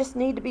 I just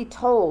need to be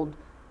told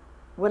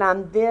when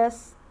I'm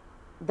this,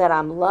 that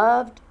I'm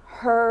loved,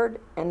 heard,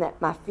 and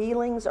that my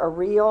feelings are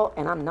real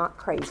and I'm not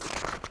crazy.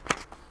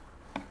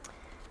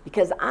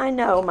 Because I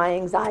know my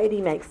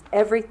anxiety makes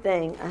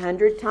everything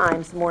 100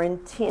 times more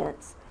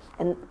intense,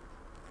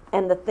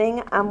 and the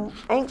thing I'm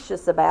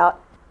anxious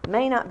about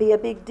may not be a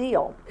big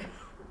deal,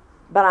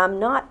 but I'm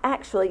not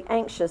actually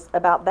anxious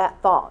about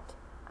that thought.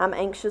 I'm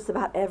anxious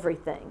about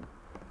everything.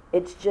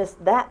 It's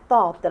just that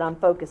thought that I'm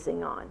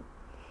focusing on.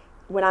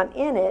 When I'm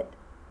in it,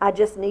 I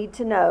just need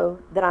to know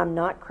that I'm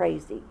not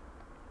crazy.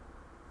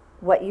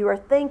 What you are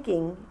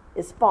thinking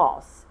is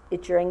false.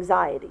 It's your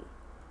anxiety.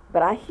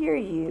 But I hear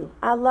you,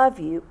 I love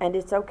you, and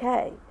it's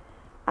okay.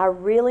 I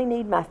really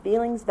need my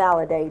feelings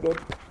validated,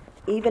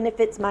 even if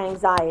it's my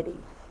anxiety.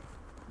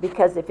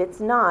 Because if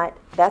it's not,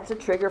 that's a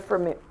trigger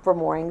for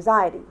more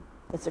anxiety.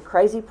 It's a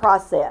crazy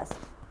process,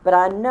 but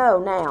I know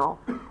now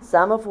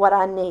some of what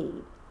I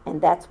need,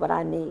 and that's what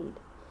I need.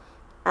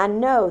 I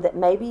know that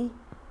maybe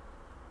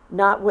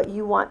not what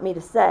you want me to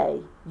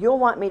say. You'll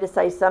want me to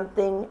say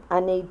something I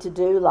need to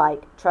do,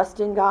 like trust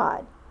in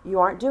God.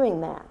 You aren't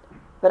doing that.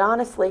 But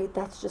honestly,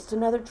 that's just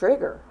another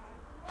trigger.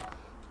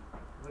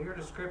 Well, your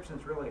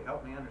descriptions really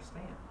help me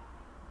understand.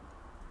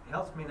 It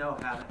helps me know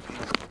how to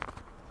handle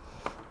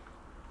it.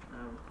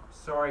 I'm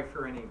sorry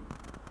for any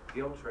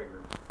guilt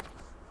triggers.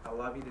 I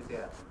love you to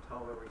death and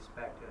totally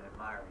respect and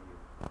admire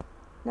you.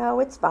 No,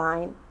 it's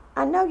fine.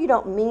 I know you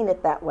don't mean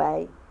it that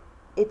way.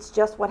 It's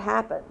just what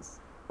happens.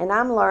 And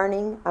I'm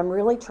learning. I'm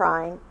really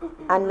trying.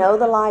 I know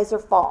the lies are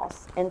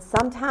false. And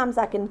sometimes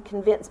I can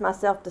convince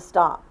myself to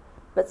stop.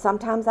 But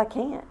sometimes I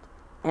can't.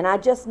 And I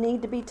just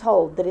need to be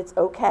told that it's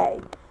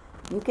okay.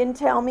 You can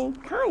tell me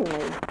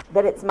kindly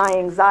that it's my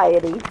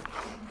anxiety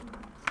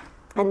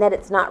and that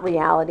it's not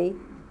reality,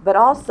 but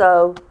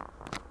also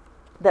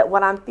that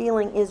what I'm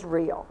feeling is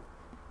real.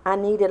 I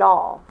need it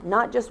all,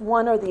 not just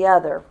one or the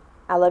other.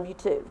 I love you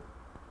too.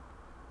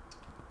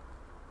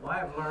 Well, I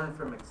have learned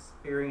from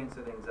experience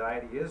that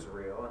anxiety is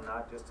real and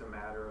not just a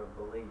matter of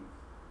belief.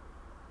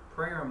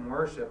 Prayer and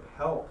worship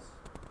helps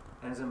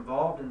and is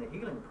involved in the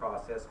healing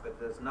process, but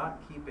does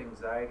not keep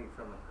anxiety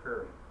from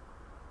occurring.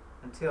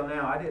 Until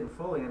now, I didn't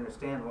fully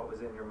understand what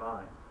was in your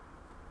mind.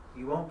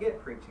 You won't get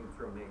preaching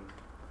from me,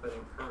 but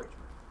encouragement.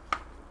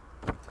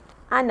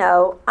 I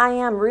know. I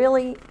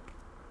really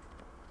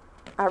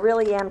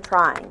am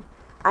trying.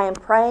 I am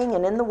praying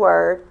and in the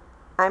Word.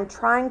 I'm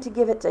trying to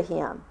give it to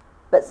Him,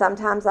 but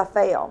sometimes I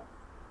fail.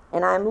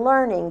 And I'm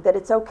learning that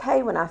it's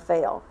okay when I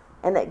fail,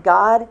 and that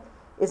God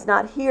is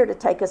not here to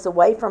take us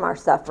away from our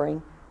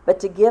suffering, but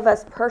to give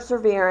us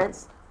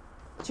perseverance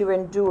to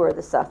endure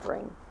the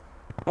suffering.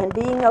 And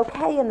being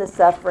okay in the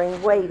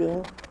suffering,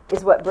 waiting,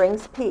 is what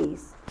brings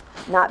peace,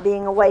 not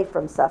being away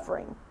from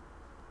suffering.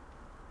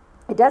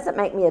 It doesn't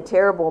make me a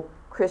terrible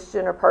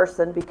Christian or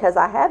person because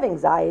I have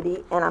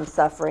anxiety and I'm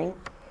suffering.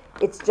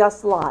 It's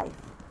just life.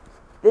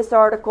 This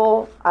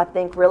article, I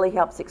think, really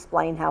helps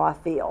explain how I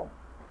feel.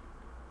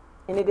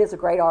 And it is a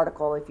great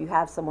article if you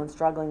have someone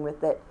struggling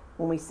with it.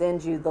 when we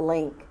send you the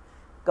link.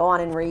 Go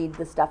on and read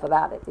the stuff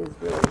about it. It's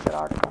really a good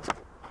article.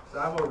 So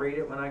I will read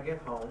it when I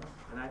get home,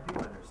 and I do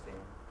understand.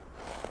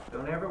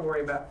 Don't ever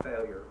worry about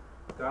failure.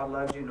 God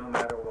loves you no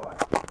matter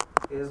what.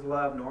 His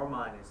love nor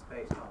mine is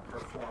based on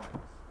performance.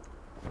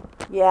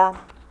 Yeah,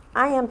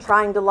 I am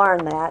trying to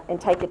learn that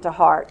and take it to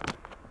heart.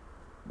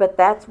 But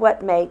that's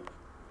what me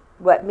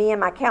and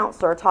my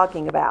counselor are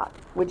talking about,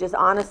 which is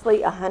honestly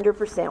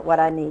 100% what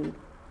I need.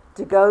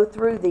 To go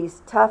through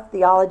these tough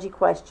theology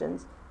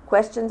questions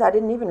I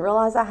didn't even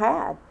realize I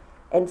had,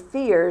 and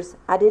fears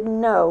I didn't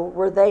know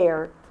were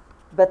there,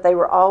 but they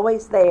were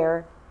always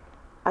there.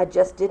 I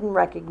just didn't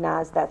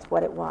recognize that's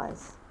what it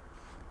was.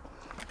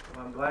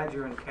 Well, I'm glad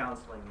you're in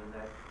counseling and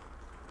that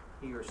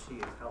he or she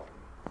is helping.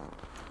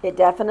 It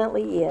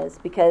definitely is,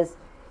 because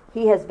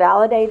he has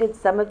validated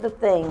some of the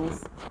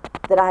things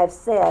that I have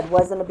said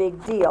wasn't a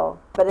big deal,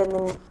 but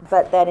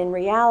that in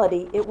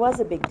reality it was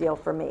a big deal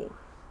for me.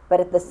 But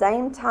at the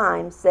same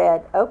time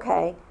said,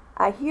 okay,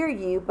 I hear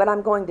you, but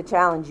I'm going to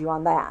challenge you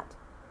on that.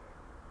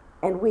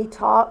 And we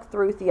talk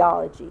through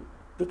theology,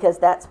 because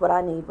that's what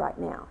I need right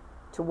now,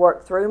 to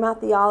work through my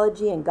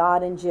theology and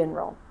God in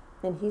general.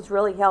 And he's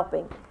really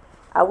helping.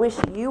 I wish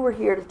you were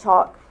here to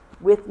talk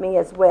with me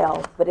as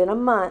well, but in a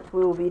month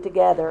we will be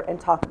together and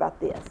talk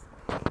about this.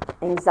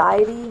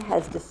 Anxiety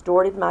has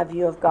distorted my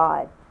view of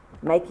God,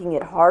 making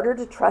it harder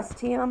to trust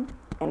him,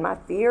 and my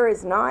fear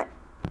is not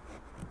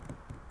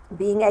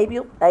being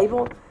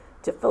able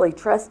to fully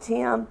trust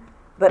him,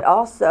 but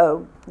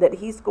also that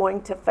he's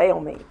going to fail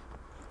me.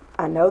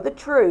 I know the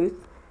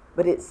truth,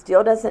 but it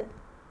still doesn't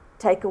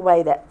take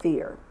away that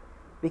fear,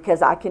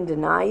 because I can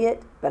deny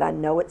it, but I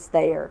know it's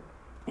there.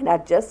 And I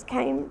just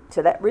came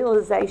to that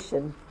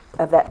realization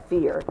of that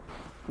fear.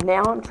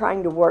 Now I'm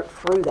trying to work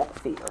through that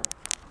fear.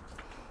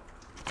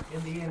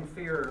 In the end,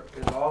 fear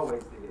is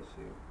always the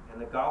issue, and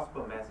the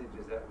gospel message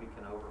is that we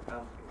can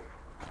overcome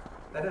fear.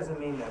 That doesn't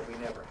mean that we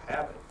never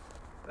have it,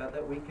 but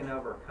that we can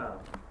overcome.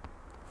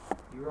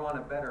 You're on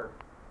a better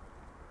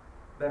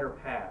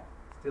path,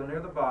 still near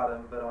the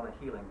bottom, but on a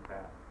healing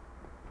path.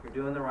 You're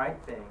doing the right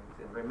things,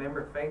 and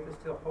remember, faith is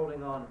still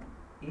holding on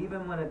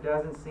even when it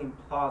doesn't seem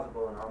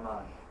plausible in our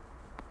mind.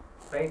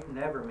 Faith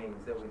never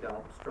means that we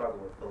don't struggle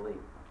with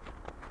belief.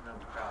 And I'm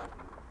proud of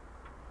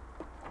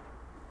you.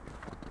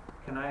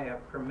 Can I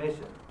have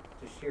permission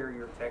to share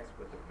your text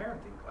with the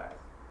parenting class?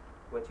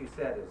 What you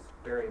said is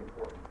very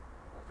important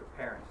for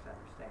parents to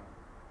understand.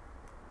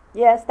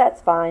 Yes,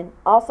 that's fine.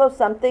 Also,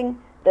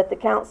 something that the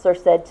counselor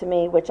said to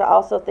me, which I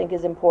also think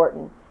is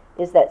important,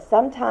 is that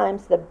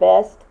sometimes the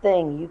best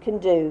thing you can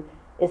do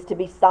is to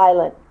be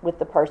silent with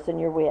the person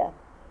you're with,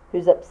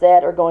 who's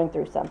upset or going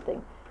through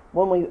something.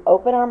 When we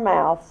open our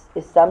mouths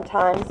is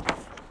sometimes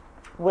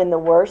when the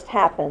worst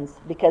happens,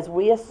 because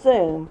we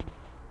assume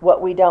what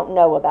we don't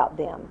know about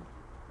them.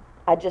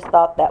 I just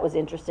thought that was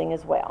interesting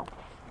as well.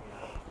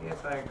 Yes,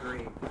 I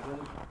agree.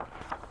 When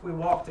we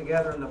walked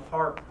together in the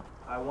park,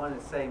 I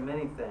wanted to say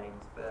many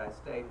things, but I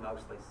stayed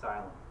mostly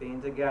silent. Being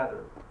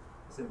together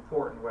is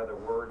important whether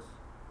words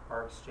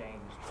are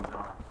exchanged or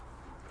not.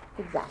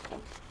 Exactly.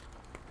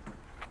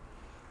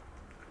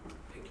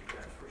 Thank you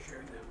guys for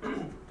sharing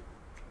that.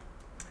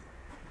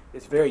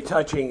 It's very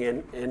touching,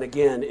 and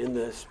again, in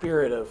the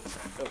spirit of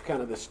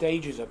kind of the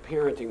stages of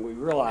parenting, we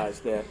realize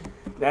that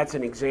that's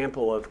an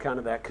example of kind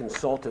of that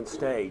consultant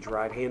stage,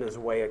 right? Hannah's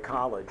away at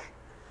college.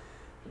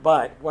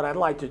 But what I'd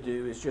like to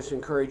do is just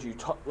encourage you,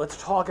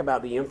 let's talk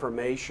about the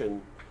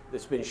information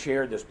that's been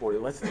shared this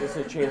morning. This is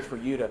a chance for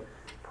you to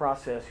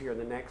process here in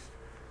the next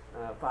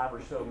 5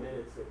 or so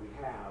minutes that we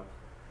have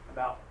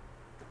about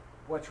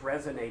what's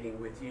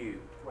resonating with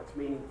you, what's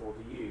meaningful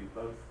to you,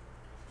 both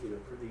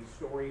through these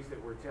stories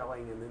that we're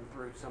telling and then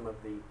through some of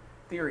the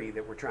theory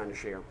that we're trying to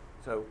share.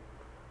 So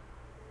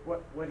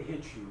what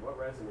hits you? What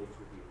resonates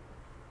with you?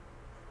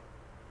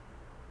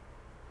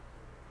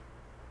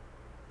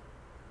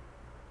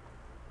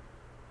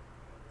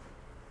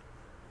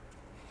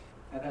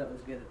 I thought it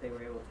was good that they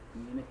were able to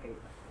communicate.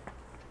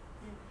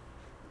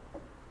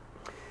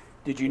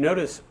 Did you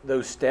notice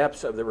those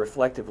steps of the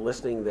reflective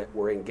listening that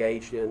were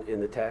engaged in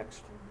the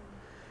text?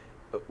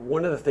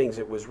 One of the things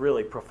that was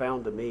really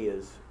profound to me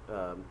is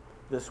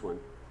this one.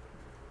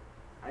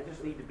 I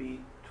just need to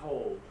be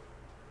told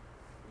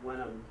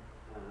when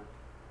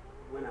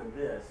I'm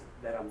this,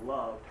 that I'm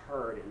loved,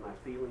 heard, and my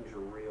feelings are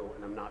real,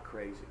 and I'm not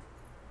crazy.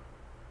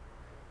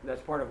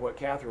 That's part of what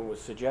Catherine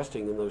was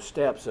suggesting in those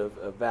steps of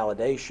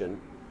validation.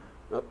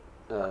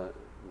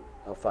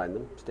 I'll find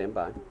them. Stand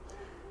by.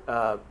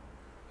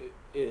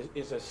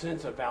 Is a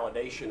sense of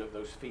validation of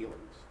those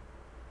feelings.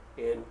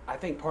 And I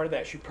think part of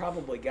that she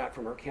probably got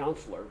from her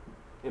counselor,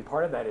 and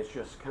part of that is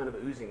just kind of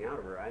oozing out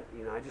of her.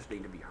 I just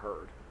need to be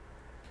heard.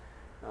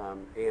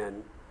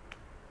 And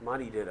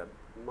Monty did a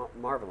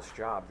marvelous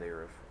job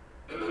there.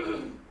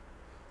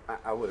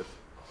 I would have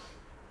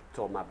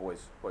told my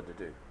boys what to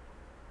do.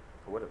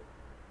 I would have.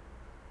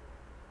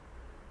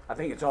 I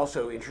think it's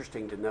also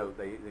interesting to note,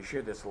 they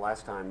shared this the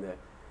last time, that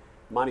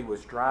Monty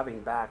was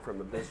driving back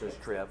from a business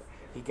trip.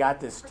 He got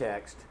this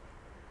text.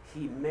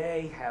 he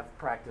may have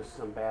practiced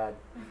some bad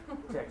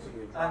texting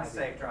and driving.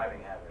 Unsafe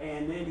driving habits.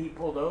 And then he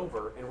pulled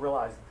over and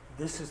realized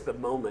this is the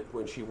moment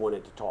when she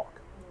wanted to talk.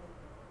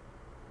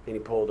 And he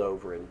pulled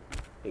over and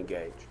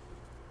engaged.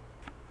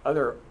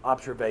 Other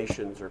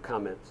observations or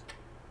comments?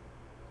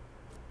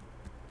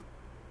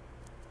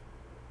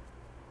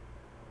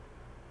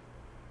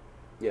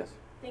 Yes.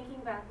 Thinking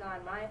back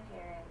on my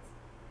parents,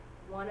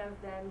 one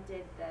of them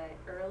did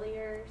the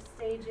earlier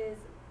stages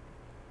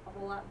a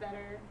whole lot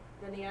better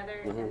than the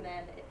other, Mhm. and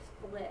then it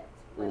flipped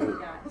when we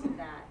got to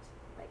that,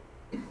 like,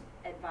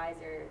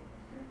 advisor,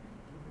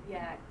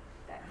 yeah,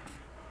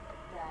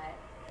 that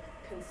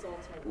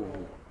consultant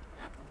Mhm.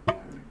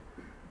 role.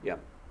 Yeah.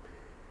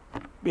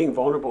 Being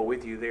vulnerable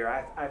with you there,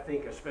 I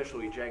think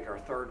especially Jake, our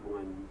third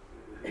one,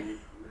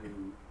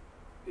 who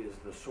is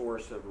the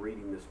source of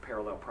reading this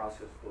parallel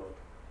process book,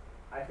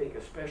 I think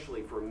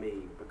especially for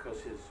me,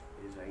 because his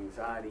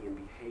anxiety and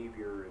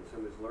behavior and some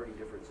of his learning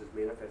differences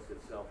manifested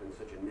itself in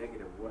such a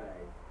negative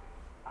way,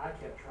 I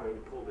kept trying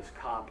to pull this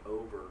cop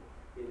over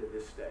into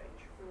this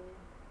stage.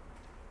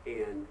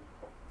 And,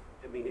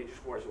 I mean, it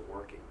just wasn't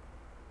working.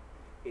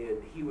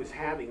 And he was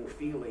having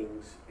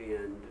feelings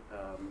and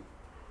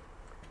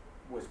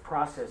was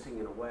processing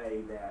in a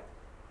way that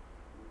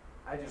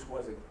I just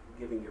wasn't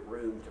giving it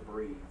room to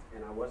breathe,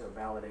 and I wasn't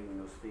validating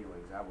those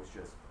feelings. I was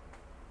just,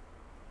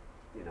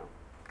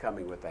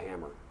 coming with the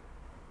hammer.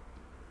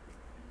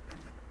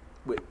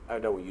 I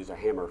don't use a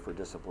hammer for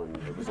discipline.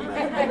 It was a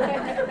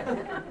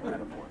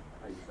metaphor.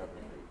 I use other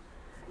things.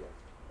 Yes.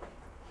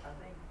 I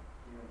think,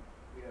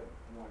 we have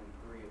 1 and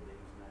 3 of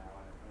these now,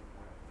 and I think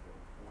we're going to get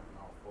 1 and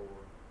all 4.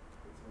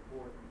 It's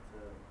important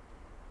to,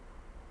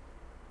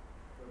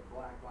 the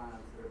black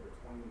lines that are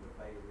between the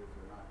phases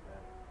are not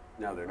that.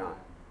 No, they're not.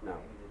 defined. No. I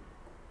mean,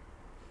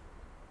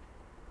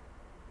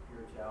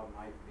 your child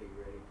might be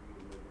ready for you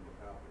to move into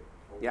topic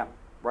 4. Yeah,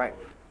 right.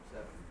 or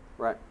 7.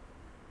 Right.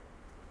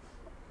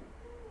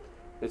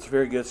 It's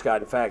very good,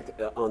 Scott. In fact,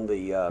 on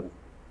the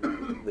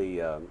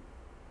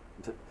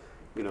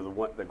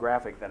the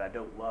graphic that I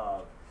don't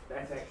love,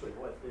 that's actually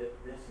what this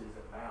is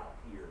about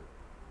here.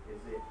 Is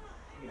that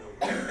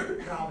your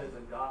child is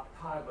a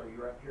toddler,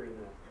 you're up here in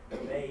the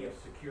bay of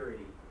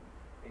security,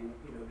 and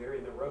they're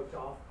in the roped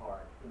off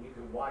part, and you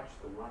can watch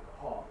them like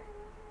a hawk,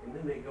 and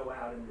then they go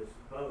out in this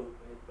boat,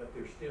 but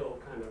they're still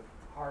kind of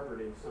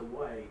harbored in some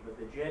way. But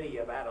the jetty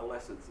of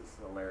adolescence is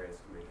hilarious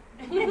to me.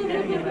 The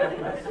jetty of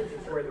adolescence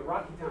is where the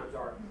rocky times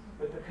are,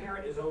 but the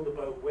parent is on the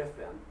boat with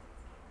them.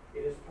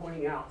 It is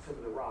pointing out some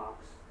of the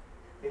rocks,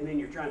 and then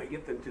you're trying to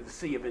get them to the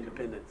Sea of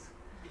Independence.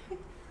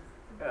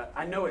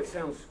 I know it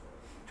sounds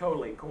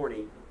totally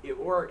corny. It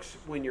works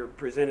when you're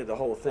presented the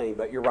whole thing,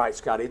 but you're right,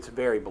 Scott. It's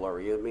very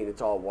blurry. I mean,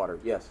 it's all water.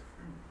 Yes.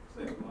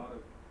 Say a lot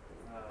of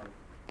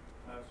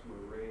us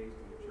were raised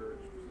in the church,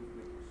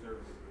 specifically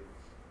conservatively.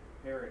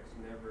 Parents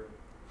never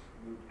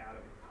moved out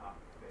of the top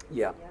phase.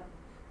 Yeah.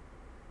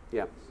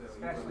 Yeah. So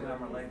Especially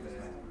on religious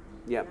matters.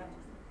 Yeah.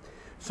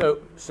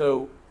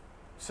 So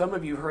some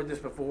of you heard this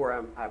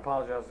before. I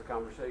apologize. The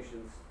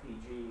conversations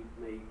PG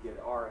may get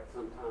R at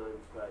sometimes,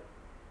 but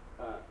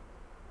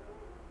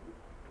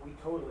we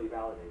totally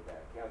validate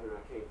that. Catherine and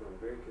I came from a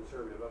very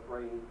conservative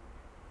upbringing.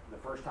 The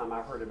first time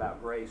I heard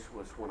about grace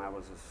was when I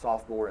was a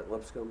sophomore at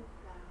Lipscomb.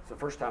 It's the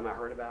first time I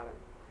heard about it.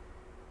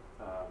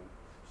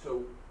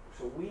 So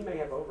we may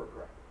have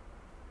overcorrected.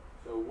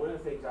 So one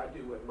of the things I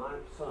do with my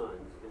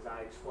sons is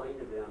I explain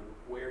to them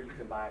where you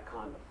can buy a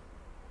condom.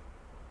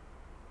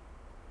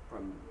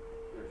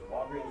 There's a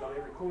Walgreens on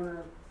every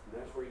corner, and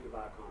that's where you can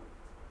buy a condom.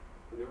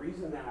 And the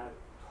reason that I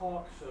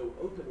talk so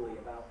openly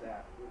about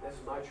that, that's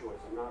my choice,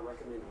 I'm not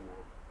recommending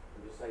that,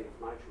 I'm just saying it's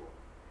my choice,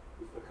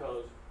 is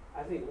because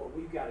I think what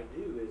we've got to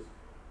do is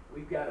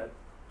we've got to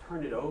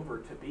turn it over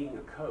to being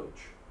a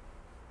coach,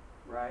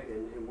 right?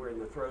 And we're in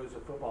the throes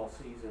of football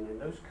season, and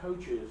those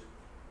coaches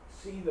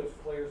see those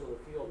players on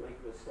the field make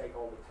a mistake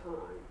all the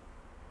time.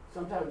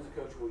 Sometimes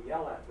the coach will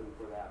yell at them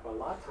for that, but a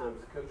lot of times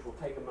the coach will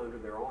take them under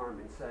their arm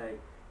and say,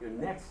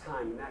 next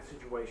time in that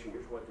situation,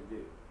 here's what to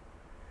do.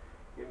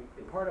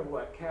 And part of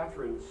what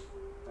Catherine's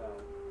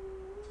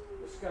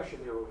discussion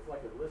there,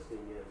 reflective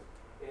listening, is,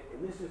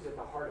 and this is at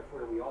the heart of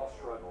where we all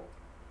struggle,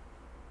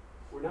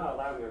 we're not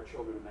allowing our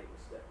children to make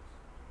mistakes.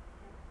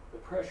 The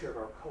pressure of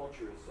our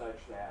culture is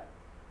such that,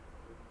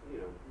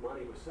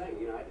 Monty was saying,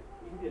 you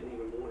didn't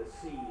even want to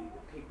see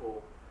the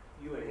people,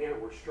 you and Hannah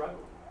were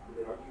struggling,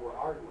 that you were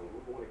arguing.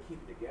 We want to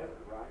keep it together,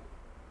 right?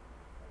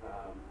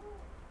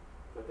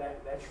 But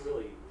that's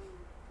really,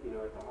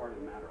 at the heart of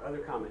the matter. Other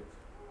comments?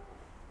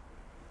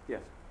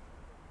 Yes.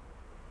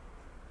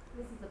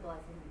 This is a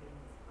blessing to be in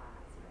this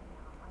class right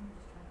now. I'm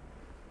just trying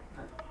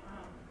to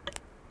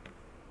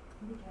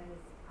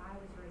because I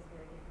was raised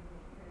very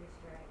differently, very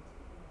strict,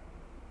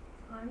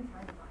 and I'm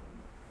trying to find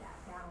that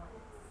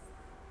balance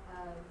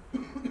of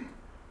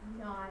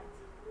not.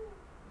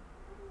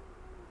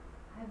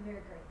 I have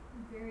very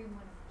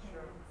wonderful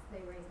parents.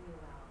 They raised me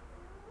well,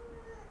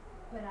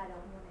 but I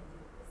don't want to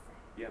do the same.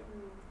 Yep.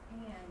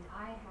 And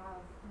I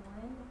have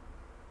one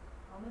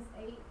almost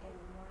 8 and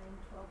one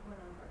 12 going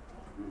on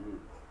birthday. Mm-hmm.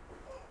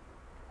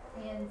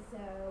 And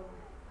so,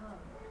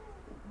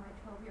 my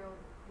 12-year-old,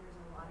 there's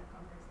a lot of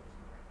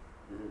conversation break.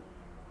 Mhm.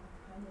 And I'm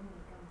trying to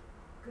make them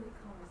good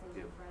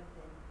conversations rather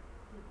than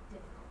the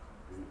difficult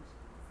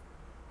conversations.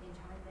 And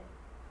trying to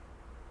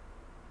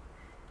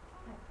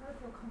have her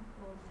feel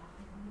comfortable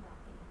talking to me about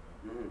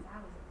anything. Mhm. Because I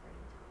was afraid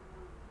to talk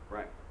about it.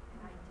 Right. And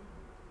I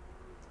didn't.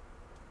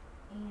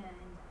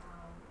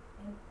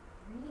 And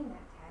reading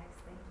that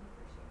text, thank you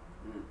for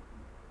sharing. Mhm.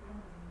 I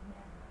would have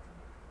never come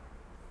up with that.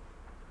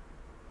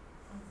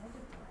 And such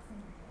a blessing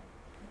to get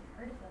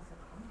her to feel so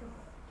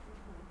comfortable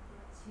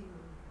to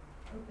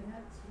open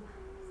up to,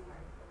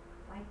 sorry,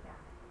 like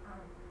that. It's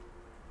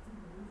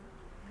amazing.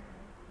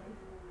 I'm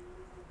grateful.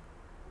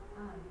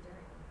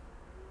 During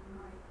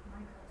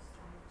my girls,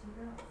 I have 2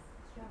 girls,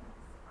 struggles.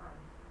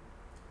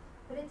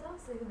 But it's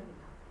also going to be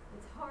hard.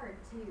 It's hard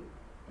too,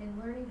 in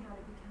learning how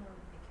to become a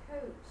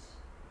coach.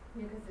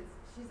 You know, because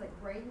she's like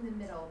right in the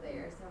middle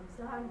there, so I'm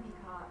still having to be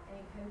caught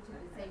and coach at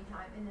the same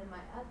time. And then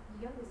my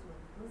youngest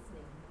one's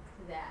listening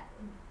to that,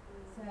 and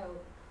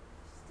so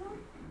still,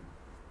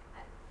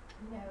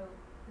 you know,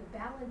 the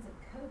balance of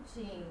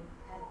coaching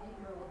at an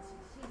 8-year-old,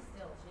 she needs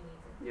to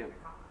be Yeah.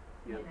 caught.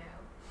 Yeah. You know,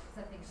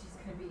 so I think she's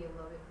going to be a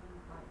little bit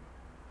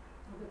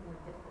more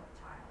difficult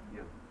child.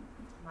 Yeah.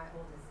 My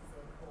oldest is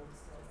an old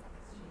soul.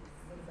 She's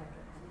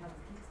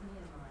sometimes keeps me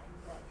in line,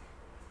 but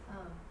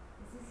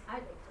this is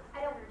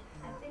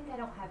I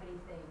don't have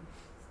anything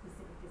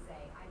specific to say.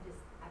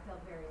 I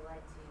felt very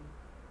led to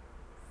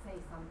say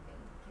something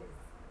because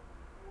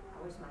I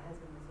wish my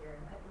husband was here.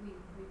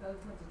 We both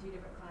went to 2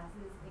 different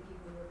classes, thinking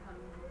we were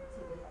coming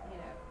to the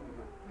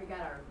we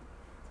got our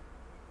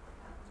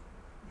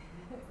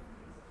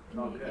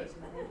all good.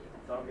 communication.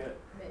 It's all good.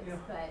 Mixed, Yeah.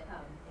 but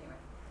anyway.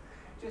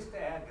 Just to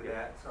add to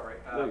that, sorry,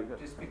 No, you're good.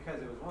 just because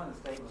it was one of the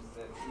statements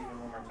that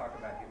even when we're talking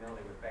about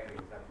humility with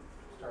babies, I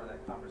started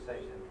that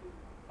conversation.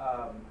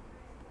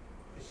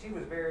 She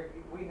was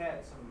we had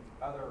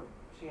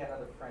she had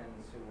other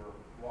friends who were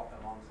walking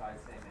alongside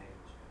the same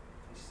age.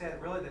 And she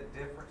said really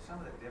some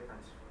of the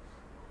difference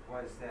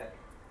was that,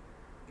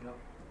 you know,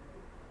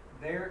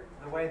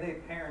 the way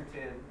they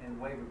parented and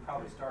the way we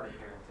probably started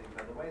parenting,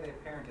 but the way they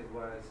parented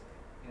was,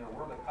 you know,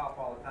 we're the cop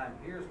all the time.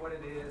 Here's what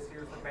it is.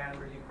 Here's the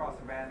boundary. You cross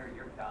the boundary,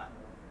 you're done.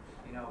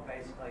 You know,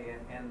 basically,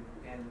 and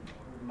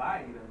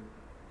might even,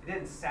 it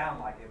didn't sound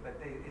like it, but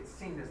it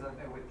seemed as though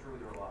they withdrew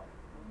their love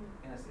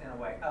in a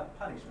way of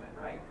punishment,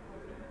 right?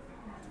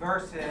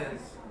 Versus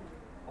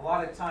a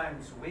lot of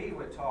times we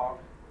would talk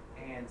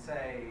and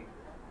say,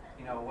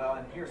 you know, well,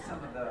 and here's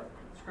some of the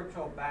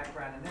scriptural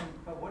background, and then,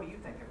 but what do you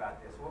think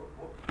about this?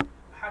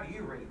 How do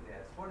you read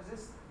this? What does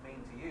this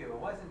mean to you? It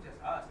wasn't just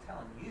us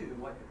telling you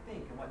what to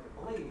think and what to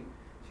believe.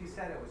 She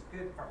said it was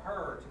good for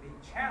her to be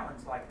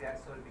challenged like that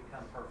so to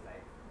become her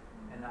faith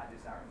and not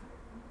just our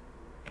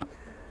faith.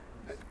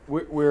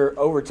 We're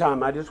over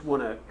time. I just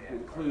want to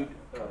conclude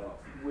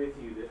with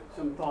you that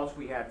some thoughts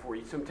we had for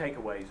you, some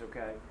takeaways,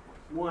 okay?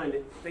 One,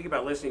 think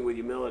about listening with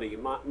humility.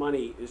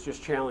 Money is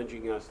just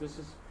challenging us. This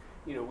is,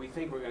 you know, we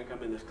think we're going to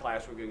come in this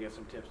class, we're going to get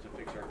some tips to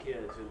fix our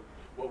kids. And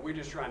what we're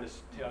just trying to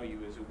tell you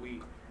is that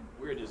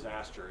we're a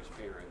disaster as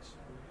parents.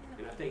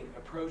 And I think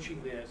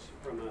approaching this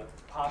from a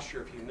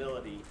posture of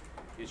humility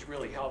is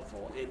really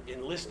helpful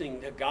in listening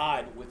to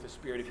God with the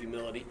spirit of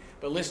humility,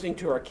 but listening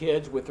to our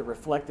kids with the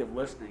reflective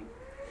listening,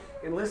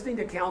 and listening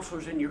to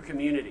counselors in your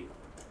community,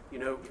 you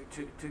know,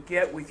 to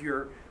get with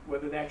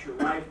whether that's your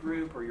life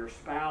group or your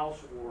spouse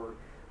or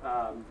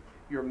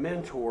your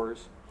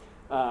mentors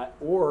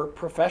or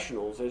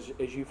professionals,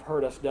 as you've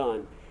heard us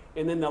done.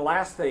 And then the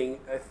last thing,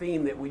 a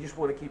theme that we just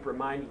want to keep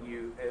reminding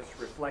you as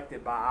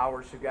reflected by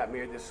ours who got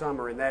married this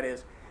summer, and that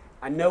is,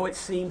 I know it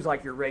seems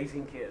like you're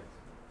raising kids,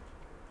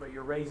 but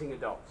you're raising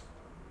adults.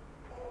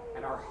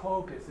 And our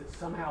hope is that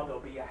somehow they'll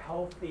be a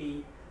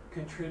healthy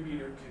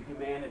contributor to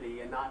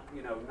humanity and not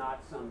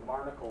some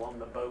barnacle on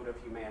the boat of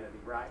humanity,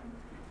 right?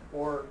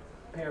 Or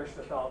perish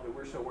the thought that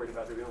we're so worried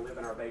about they're going to live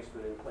in our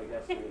basement and play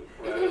Destiny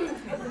forever.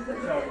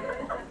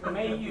 So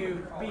may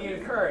you be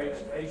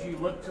encouraged as you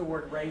look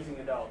toward raising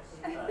adults.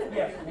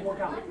 Yes, more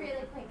comments. One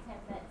really quick tip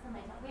that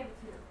somebody told me, we have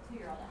a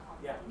two-year-old at home,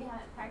 Yeah. so we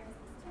haven't practiced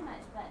this too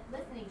much, but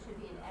listening should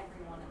be in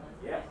every one of those.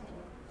 Yes.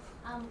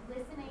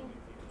 Listening,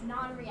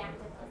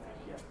 non-reactive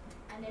listening. Yes.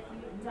 And if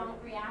you don't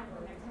react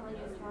when they're telling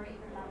you a story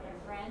about their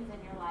friends and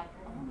you're like,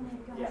 oh my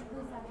gosh, Yeah.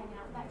 please stop hanging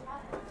out with that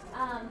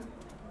child,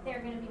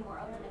 they're going to be more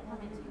open to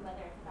coming to you,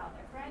 whether it's about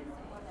their friends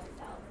or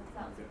themselves. And so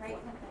it's a great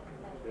tip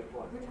that Good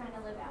point. we're trying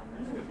to live out.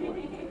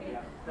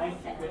 Yeah. Thank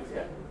you. Good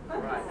tip.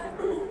 All right.